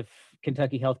help if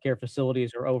Kentucky healthcare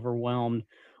facilities are overwhelmed.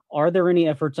 Are there any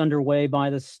efforts underway by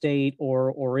the state,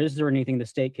 or is there anything the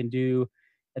state can do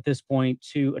at this point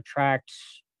to attract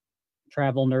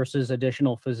travel nurses,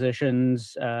 additional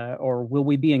physicians, or will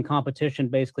we be in competition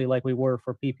basically like we were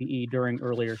for PPE during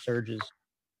earlier surges?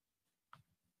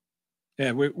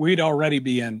 Yeah, we'd already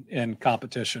be in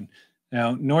competition.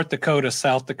 Now, North Dakota,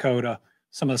 South Dakota,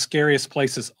 some of the scariest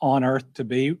places on earth to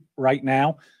be right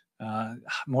now.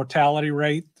 Mortality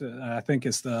rate, I think,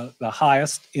 is the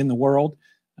highest in the world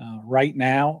right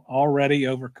now, already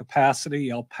over capacity.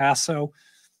 El Paso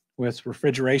with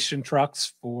refrigeration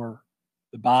trucks for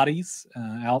the bodies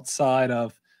outside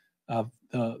of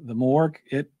the morgue.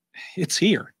 It's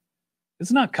here.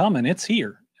 It's not coming. It's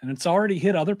here. And it's already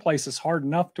hit other places hard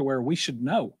enough to where we should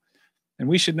know, and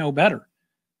we should know better.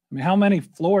 I mean, how many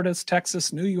Floridas,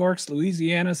 Texas, New Yorks,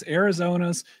 Louisianas,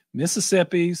 Arizonas,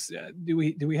 Mississippis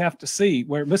do we have to see?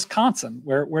 Where Wisconsin,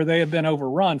 where they have been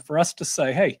overrun, for us to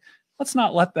say, hey, let's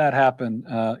not let that happen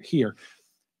here.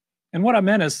 And what I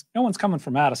meant is, no one's coming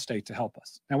from out of state to help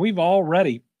us. Now, we've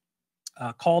already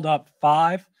called up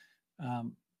 5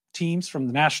 teams from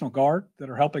the National Guard that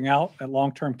are helping out at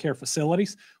long-term care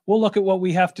facilities. We'll look at what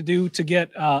we have to do to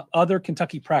get other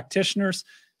Kentucky practitioners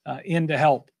in to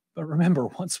help. But remember,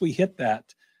 once we hit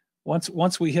that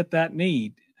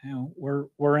need,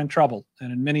 we're in trouble.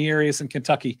 And in many areas in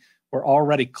Kentucky, we're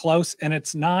already close. And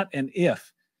it's not an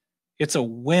if, it's a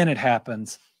when it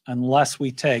happens, unless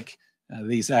we take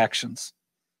these actions.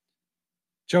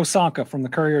 Joe Sonka from the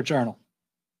Courier-Journal.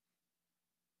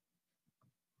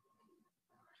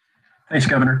 Thanks,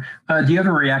 Governor. Do you have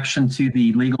a reaction to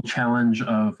the legal challenge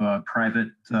of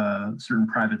certain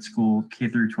private school, K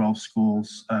through 12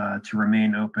 schools, to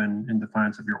remain open in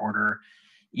defiance of your order?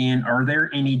 And are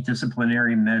there any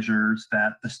disciplinary measures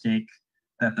that the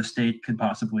state could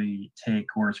possibly take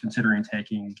or is considering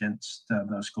taking against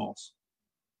those schools?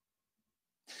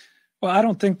 Well, I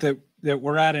don't think that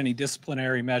we're at any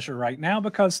disciplinary measure right now,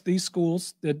 because these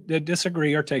schools that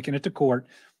disagree are taking it to court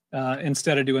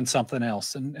instead of doing something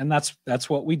else. And that's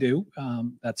what we do.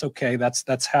 That's okay.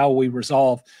 That's how we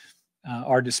resolve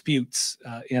our disputes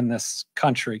in this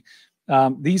country.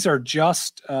 These are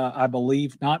just, I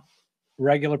believe, not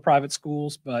regular private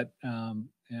schools, but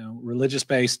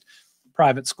religious-based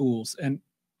private schools. And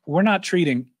we're not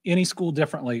treating any school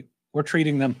differently. We're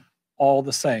treating them all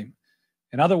the same.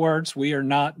 In other words, we are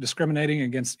not discriminating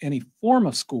against any form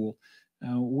of school.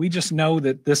 We just know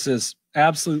that this is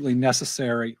absolutely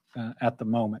necessary at the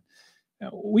moment.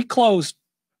 We closed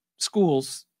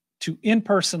schools to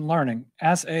in-person learning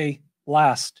as a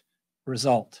last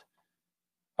result.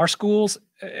 Our schools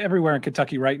everywhere in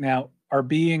Kentucky right now are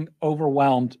being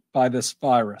overwhelmed by this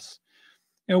virus.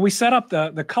 We set up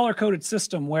the color-coded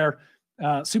system where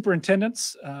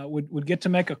superintendents would get to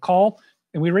make a call,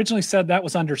 and we originally said that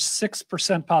was under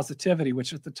 6% positivity,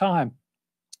 which at the time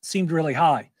seemed really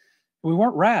high. We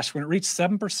weren't rash when it reached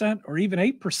 7% or even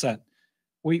 8%.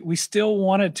 We still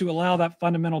wanted to allow that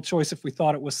fundamental choice if we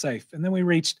thought it was safe. And then we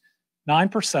reached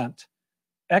 9%,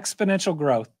 exponential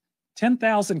growth,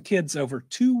 10,000 kids over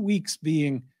 2 weeks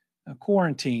being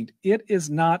quarantined. It is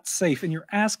not safe. And you're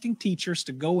asking teachers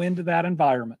to go into that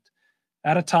environment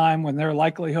at a time when their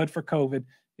likelihood for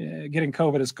getting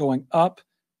COVID is going up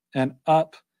and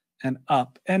up and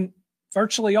up. And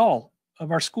virtually all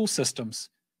of our school systems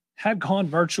had gone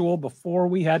virtual before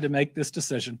we had to make this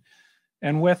decision.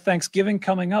 And with Thanksgiving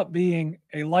coming up being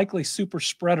a likely super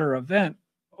spreader event,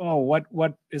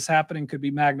 what is happening could be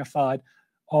magnified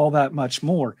all that much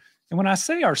more. And when I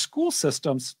say our school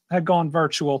systems had gone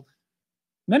virtual,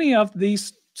 many of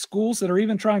these schools that are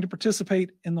even trying to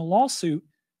participate in the lawsuit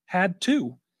had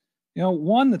too.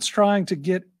 One that's trying to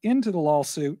get into the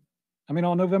lawsuit,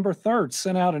 on November 3rd,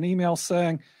 sent out an email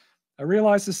saying, I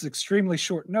realize this is extremely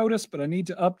short notice, but I need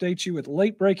to update you with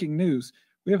late breaking news.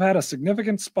 We have had a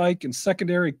significant spike in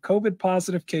secondary COVID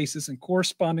positive cases and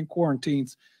corresponding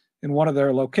quarantines in one of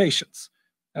their locations.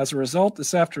 As a result,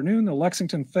 this afternoon, the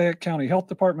Lexington-Fayette County Health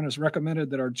Department has recommended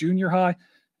that our junior high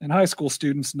and high school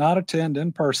students not attend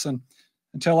in person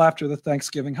until after the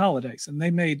Thanksgiving holidays. And they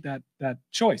made that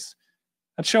choice.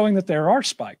 That's showing that there are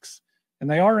spikes, and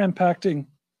they are impacting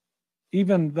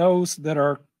even those that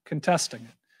are contesting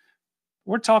it.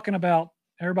 We're talking about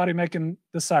everybody making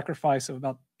the sacrifice of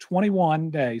about 21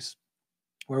 days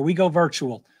where we go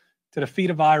virtual to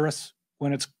defeat a virus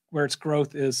where its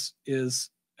growth is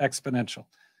exponential.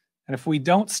 And if we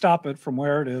don't stop it from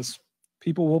where it is,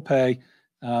 people will pay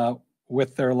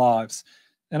with their lives.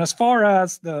 And as far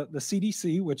as the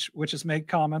CDC, which has made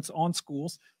comments on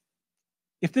schools,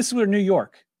 if this were New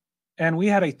York and we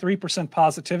had a 3%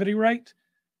 positivity rate,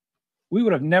 we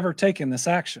would have never taken this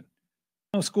action.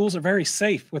 Schools are very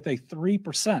safe with a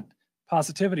 3%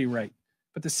 positivity rate.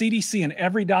 But the CDC in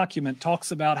every document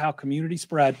talks about how community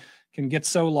spread can get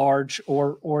so large,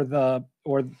 or the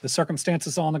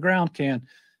circumstances on the ground can,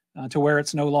 to where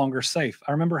it's no longer safe.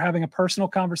 I remember having a personal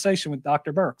conversation with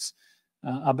Dr. Birx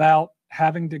about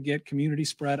having to get community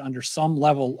spread under some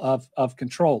level of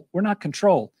control. We're not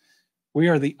control. We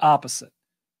are the opposite.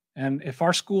 And if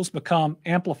our schools become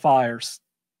amplifiers,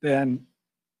 then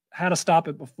how to stop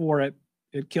it before it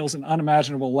kills an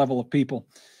unimaginable level of people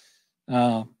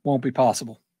won't be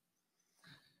possible.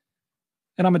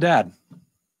 And I'm a dad.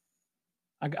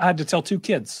 I had to tell 2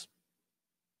 kids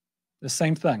the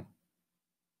same thing.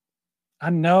 I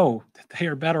know that they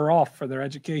are better off for their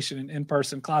education in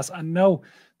in-person class. I know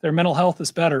their mental health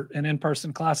is better in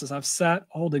in-person classes. I've sat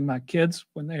holding my kids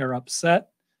when they are upset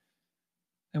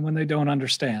and when they don't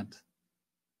understand.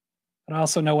 But I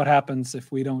also know what happens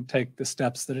if we don't take the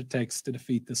steps that it takes to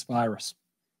defeat this virus.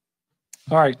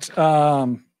 All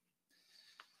right.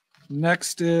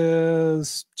 Next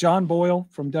is John Boyle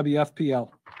from WFPL.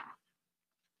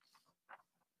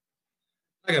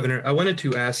 Hi, Governor. I wanted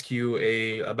to ask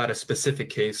you about a specific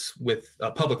case with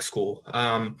a public school.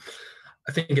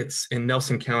 I think it's in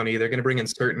Nelson County. They're going to bring in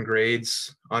certain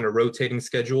grades on a rotating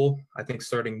schedule, I think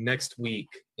starting next week.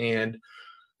 And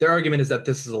their argument is that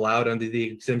this is allowed under the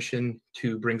exemption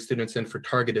to bring students in for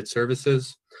targeted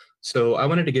services. So I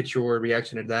wanted to get your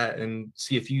reaction to that and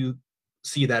see if you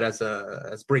see that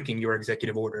as breaking your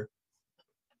executive order.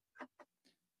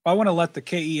 I want to let the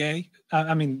KEA,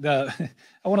 I want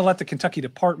to let the Kentucky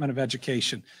Department of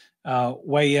Education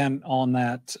weigh in on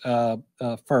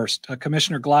that first.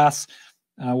 Commissioner Glass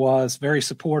was very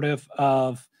supportive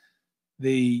of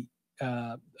the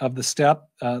step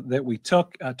that we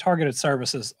took. Targeted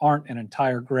services aren't an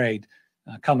entire grade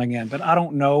coming in, but I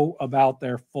don't know about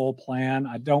their full plan.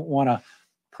 I don't want to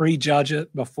prejudge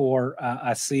it before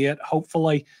I see it.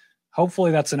 Hopefully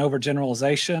that's an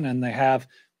overgeneralization, and they have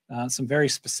some very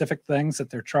specific things that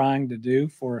they're trying to do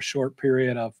for a short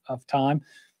period of time.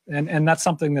 And that's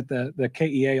something that the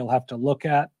KEA will have to look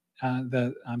at. I'm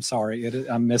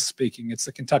misspeaking. It's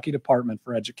the Kentucky Department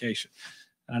for Education.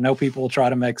 And I know people will try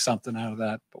to make something out of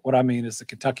that, but what I mean is the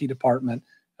Kentucky Department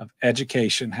of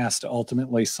Education has to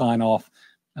ultimately sign off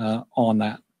on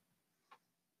that.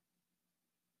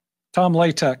 Tom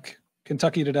Latek,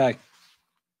 Kentucky Today.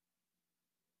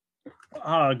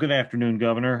 Good afternoon,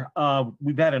 Governor.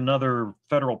 We've had another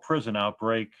federal prison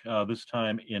outbreak, this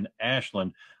time in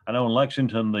Ashland. I know in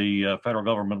Lexington, the federal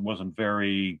government wasn't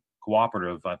very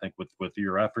cooperative, I think, with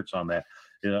your efforts on that.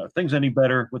 Are things any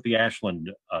better with the Ashland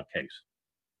case?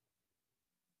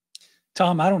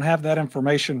 Tom, I don't have that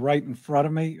information right in front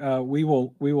of me. We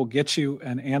will get you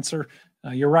an answer.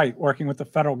 You're right. Working with the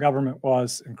federal government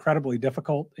was incredibly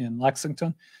difficult in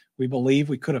Lexington. We believe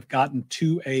we could have gotten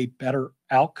to a better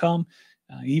outcome.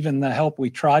 Even the help we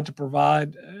tried to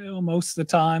provide, most of the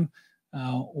time,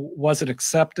 wasn't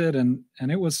accepted, and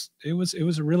it was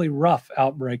a really rough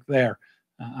outbreak there.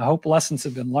 I hope lessons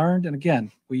have been learned, and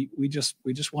again, we just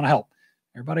want to help.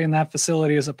 Everybody in that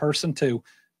facility is a person too,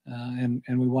 and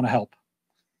we want to help.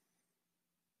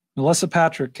 Melissa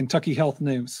Patrick, Kentucky Health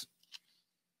News.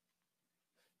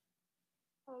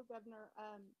 Hello, Governor.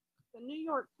 The New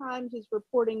York Times is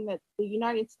reporting that the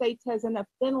United States has enough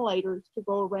ventilators to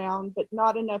go around, but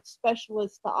not enough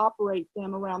specialists to operate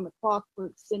them around the clock for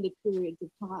extended periods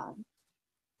of time.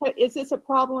 Is this a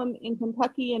problem in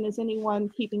Kentucky, and is anyone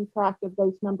keeping track of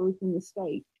those numbers in the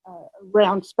state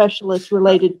around specialists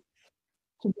related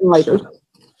to ventilators?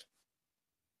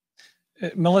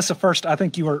 Melissa, first, I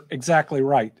think you are exactly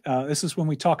right. This is when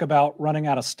we talk about running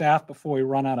out of staff before we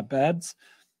run out of beds.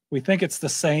 We think it's the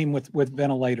same with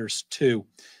ventilators too.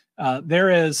 There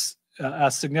is a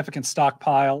significant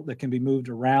stockpile that can be moved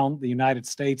around the United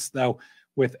States, though,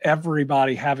 with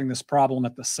everybody having this problem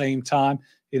at the same time.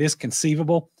 It is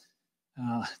conceivable,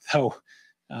 though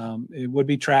it would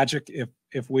be tragic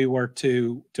if we were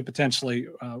to potentially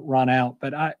run out.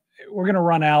 But we're going to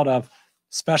run out of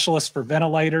specialists for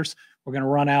ventilators. We're going to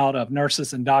run out of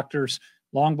nurses and doctors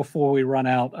long before we run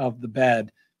out of the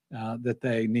bed that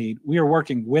they need. We are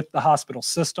working with the hospital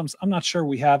systems. I'm not sure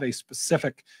we have a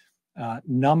specific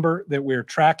number that we're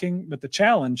tracking, but the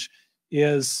challenge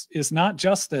is not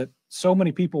just that so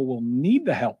many people will need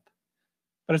the help,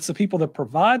 but it's the people that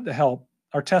provide the help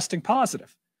are testing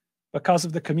positive. because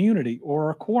of the community or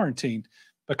are quarantined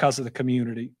because of the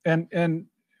community. And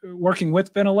working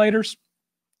with ventilators,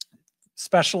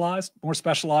 more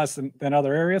specialized than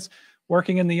other areas,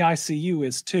 working in the ICU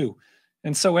is too.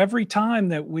 And so every time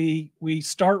that we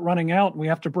start running out and we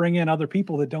have to bring in other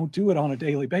people that don't do it on a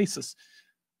daily basis,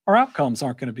 our outcomes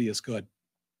aren't going to be as good.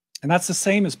 And that's the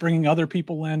same as bringing other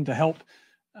people in to help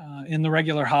in the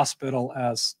regular hospital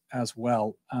as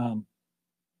well. And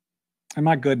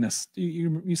my goodness,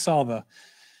 you saw the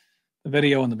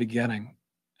video in the beginning.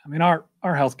 I mean, our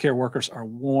healthcare workers are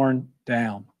worn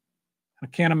down. I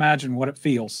can't imagine what it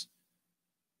feels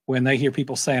when they hear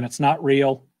people saying it's not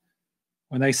real,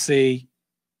 when they see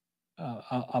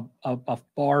a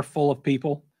bar full of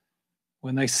people,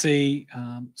 when they see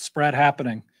spread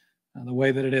happening the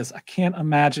way that it is. I can't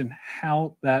imagine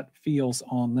how that feels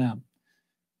on them.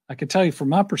 I can tell you from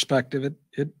my perspective,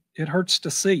 it hurts to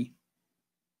see.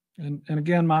 And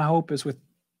again, my hope is with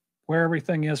where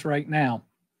everything is right now,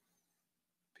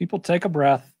 people take a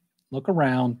breath, look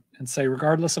around and say,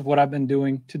 regardless of what I've been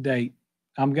doing to date,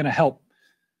 I'm going to help,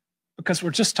 because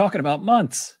we're just talking about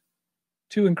months,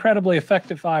 two incredibly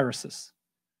effective viruses.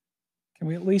 Can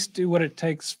we at least do what it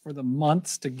takes for the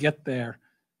months to get there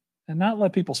and not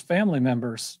let people's family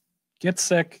members get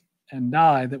sick and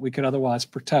die that we could otherwise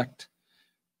protect?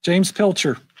 James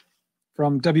Pilcher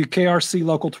from WKRC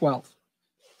Local 12.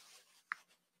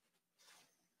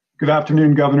 Good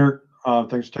afternoon, Governor.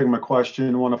 Thanks for taking my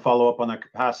question. I want to follow up on that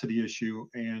capacity issue.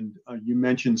 And you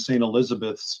mentioned St.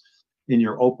 Elizabeth's in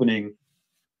your opening.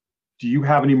 Do you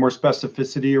have any more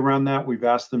specificity around that? We've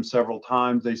asked them several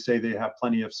times. They say they have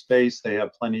plenty of space. They've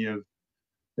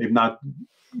not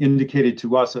indicated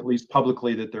to us, at least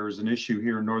publicly, that there is an issue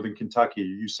here in Northern Kentucky. Are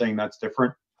you saying that's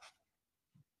different?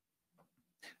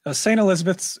 St.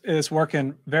 Elizabeth's is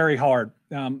working very hard.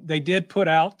 They did put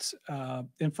out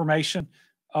information,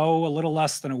 a little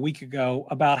less than a week ago,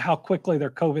 about how quickly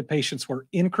their COVID patients were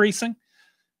increasing.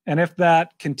 And if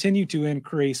that continued to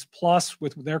increase, plus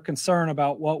with their concern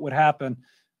about what would happen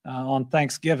on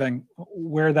Thanksgiving,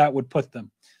 where that would put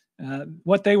them.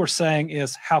 What they were saying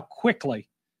is how quickly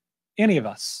any of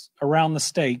us around the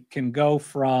state can go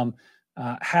from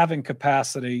having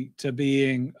capacity to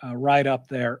being right up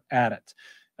there at it.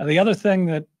 The other thing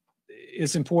that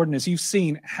is important is you've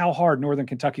seen how hard Northern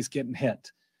Kentucky's getting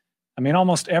hit. I mean,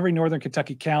 almost every Northern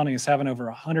Kentucky county is having over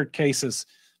 100 cases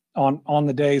on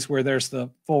the days where there's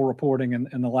the full reporting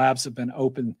and the labs have been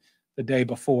open the day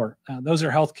before. Those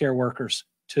are healthcare workers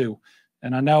too.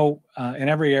 And I know in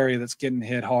every area that's getting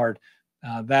hit hard,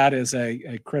 that is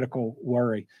a critical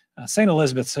worry. St.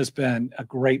 Elizabeth's has been a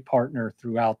great partner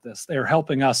throughout this. They're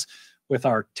helping us with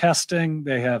our testing.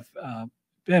 They have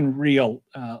been real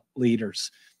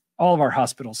leaders. All of our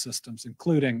hospital systems,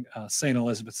 including St.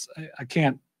 Elizabeth's. I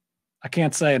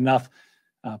can't say enough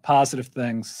positive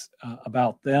things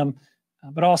about them,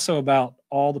 but also about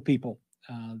all the people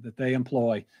that they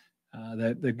employ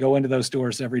that go into those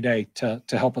doors every day to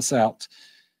help us out.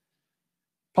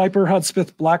 Piper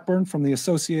Hudspeth Blackburn from the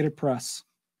Associated Press.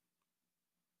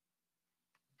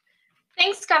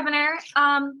 Thanks, Governor.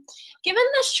 Given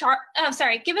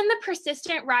the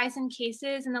persistent rise in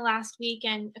cases in the last week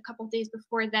and a couple of days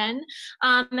before then,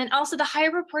 and also the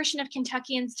higher proportion of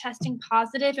Kentuckians testing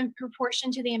positive in proportion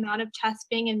to the amount of tests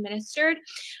being administered,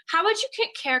 how would you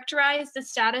characterize the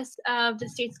status of the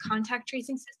state's contact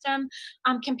tracing system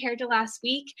compared to last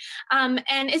week?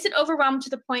 And is it overwhelmed to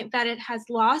the point that it has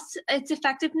lost its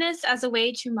effectiveness as a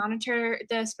way to monitor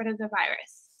the spread of the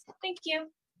virus? Thank you.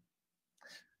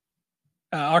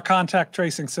 Our contact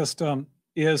tracing system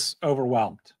is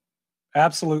overwhelmed,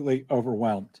 absolutely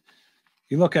overwhelmed.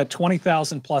 You look at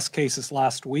 20,000 plus cases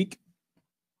last week,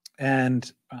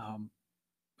 and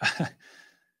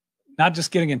not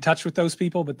just getting in touch with those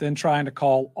people, but then trying to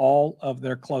call all of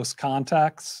their close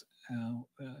contacts.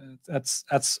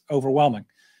 That's overwhelming.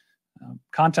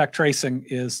 Contact tracing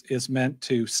is meant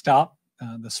to stop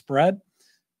the spread,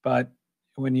 but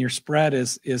when your spread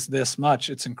is this much,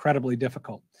 it's incredibly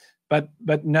difficult.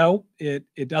 But no,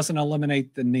 it doesn't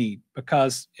eliminate the need,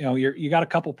 because you got a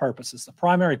couple purposes. The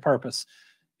primary purpose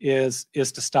is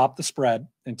to stop the spread,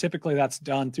 and typically that's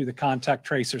done through the contact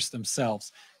tracers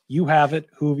themselves. You have it,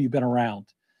 who have you been around?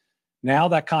 Now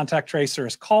that contact tracer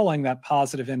is calling that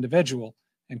positive individual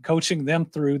and coaching them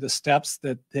through the steps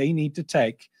that they need to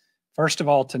take. First of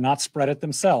all, to not spread it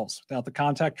themselves. Without the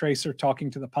contact tracer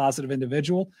talking to the positive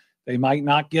individual, they might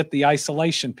not get the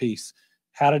isolation piece.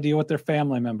 How to deal with their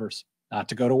family members, not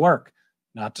to go to work,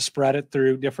 not to spread it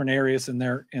through different areas in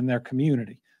their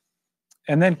community.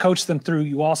 And then coach them through,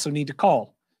 you also need to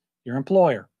call your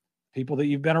employer, people that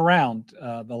you've been around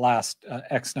the last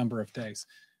X number of days.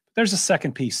 There's a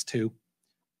second piece too.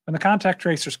 When the contact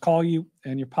tracers call you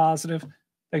and you're positive,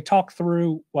 they talk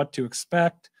through what to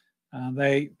expect.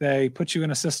 They put you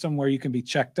in a system where you can be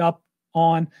checked up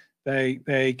on.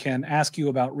 They can ask you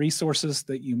about resources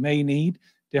that you may need,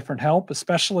 different help,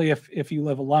 especially if you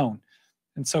live alone.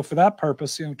 And so for that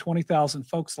purpose, 20,000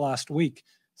 folks last week,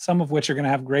 some of which are going to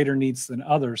have greater needs than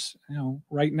others.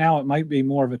 Right now it might be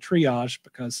more of a triage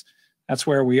because that's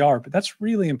where we are, but that's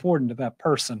really important to that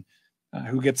person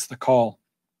who gets the call.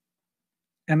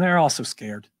 And they're also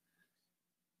scared.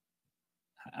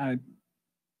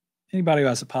 Anybody who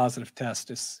has a positive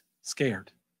test is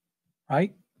scared,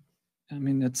 right? I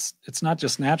mean, it's not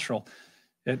just natural.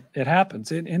 It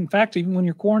happens. In fact, even when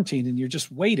you're quarantined and you're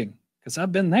just waiting, because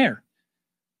I've been there,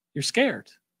 you're scared.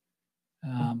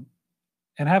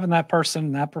 And having that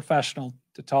person, that professional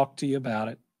to talk to you about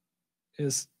it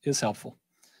is helpful.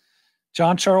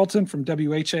 John Charlton from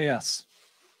WHAS.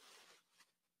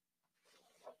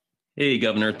 Hey,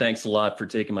 Governor, thanks a lot for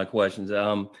taking my questions.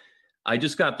 I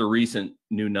just got the recent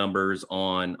new numbers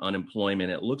on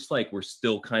unemployment. It looks like we're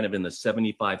still kind of in the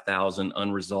 75,000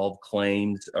 unresolved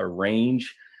claims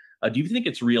range. Do you think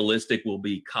it's realistic we'll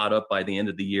be caught up by the end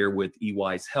of the year with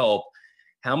EY's help?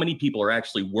 How many people are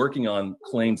actually working on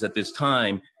claims at this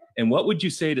time? And what would you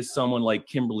say to someone like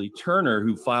Kimberly Turner,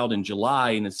 who filed in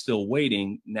July and is still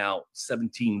waiting now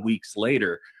 17 weeks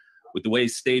later? With the way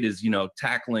state is,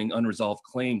 tackling unresolved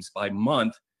claims by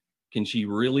month, can she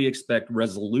really expect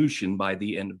resolution by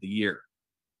the end of the year?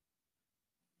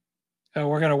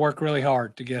 We're going to work really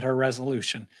hard to get her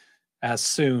resolution as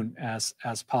soon as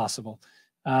possible.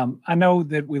 I know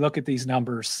that we look at these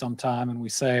numbers sometime and we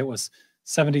say it was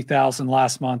 70,000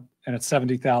 last month and it's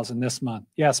 70,000 this month.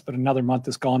 Yes, but another month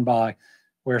has gone by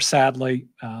where sadly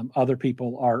other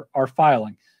people are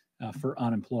filing for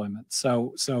unemployment.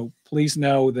 So please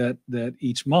know that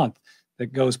each month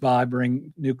that goes by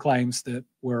bring new claims that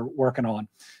we're working on.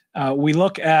 We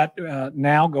look at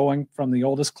now going from the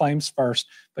oldest claims first,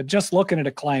 but just looking at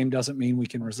a claim doesn't mean we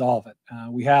can resolve it.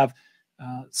 We have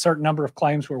a certain number of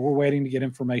claims where we're waiting to get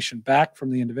information back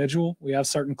from the individual. We have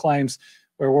certain claims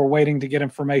where we're waiting to get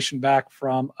information back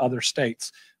from other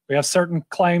states. We have certain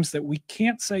claims that we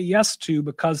can't say yes to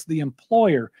because the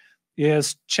employer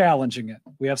is challenging it.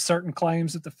 We have certain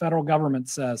claims that the federal government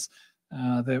says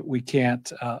that we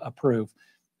can't approve.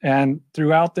 And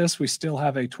throughout this, we still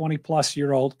have a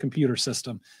 20-plus-year-old computer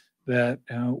system that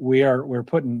we're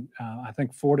putting, I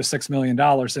think, $4 to $6 million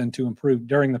in to improve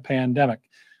during the pandemic.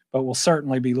 But we'll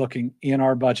certainly be looking in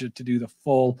our budget to do the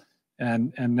full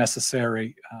and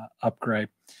necessary upgrade.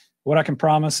 What I can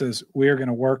promise is we are going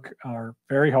to work our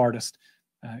very hardest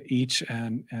each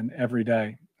and every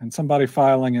day. And somebody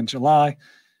filing in July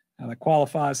that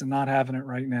qualifies and not having it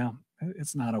right now,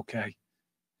 it's not okay.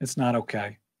 It's not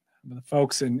okay. But the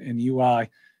folks in UI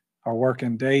are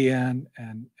working day in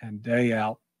and day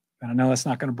out. And I know that's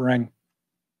not going to bring,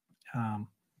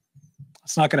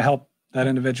 it's not going to help that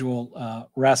individual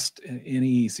rest any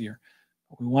easier.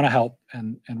 We want to help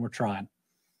and we're trying.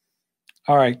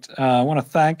 All right. I want to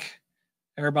thank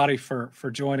everybody for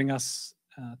joining us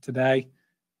today.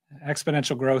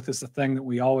 Exponential growth is the thing that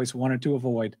we always wanted to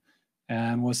avoid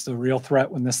and was the real threat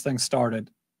when this thing started.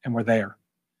 And we're there.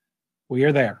 We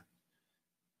are there.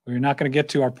 We're not going to get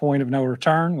to our point of no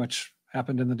return, which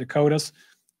happened in the Dakotas,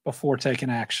 before taking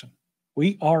action.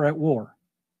 We are at war.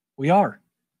 We are.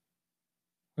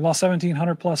 We lost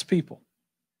 1,700 plus people.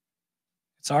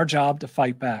 It's our job to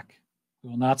fight back. We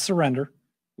will not surrender.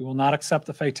 We will not accept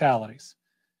the fatalities.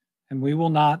 And we will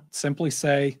not simply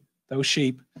say those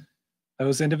sheep,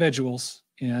 those individuals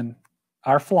in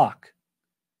our flock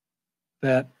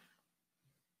that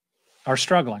are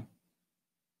struggling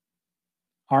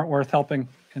aren't worth helping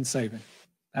and saving.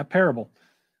 That parable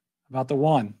about the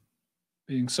one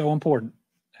being so important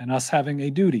and us having a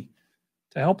duty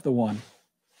to help the one,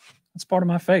 that's part of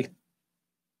my faith.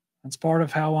 That's part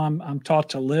of how I'm taught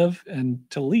to live and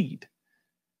to lead.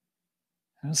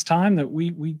 And it's time that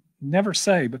we never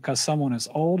say because someone is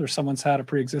old or someone's had a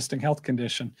pre-existing health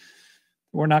condition,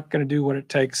 we're not going to do what it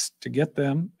takes to get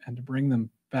them and to bring them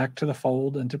back to the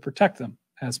fold and to protect them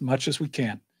as much as we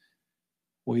can.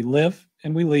 We live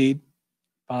and we lead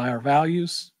by our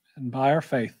values and by our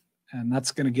faith, and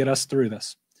that's going to get us through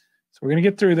this. So we're going to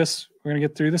get through this. We're going to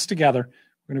get through this together.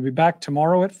 We're going to be back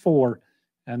tomorrow at 4,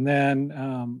 and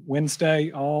then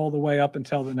Wednesday all the way up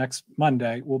until the next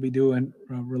Monday, we'll be doing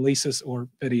releases or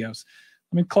videos.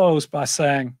 Let me close by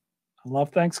saying I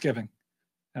love Thanksgiving,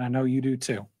 and I know you do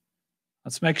too.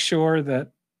 Let's make sure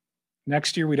that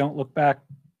next year we don't look back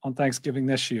on Thanksgiving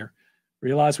this year,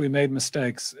 realize we made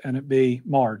mistakes, and it be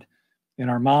marred in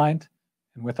our mind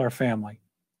and with our family.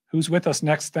 Who's with us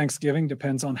next Thanksgiving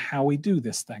depends on how we do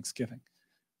this Thanksgiving.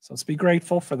 So let's be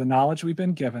grateful for the knowledge we've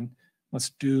been given.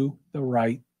 Let's do the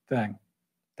right thing.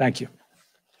 Thank you.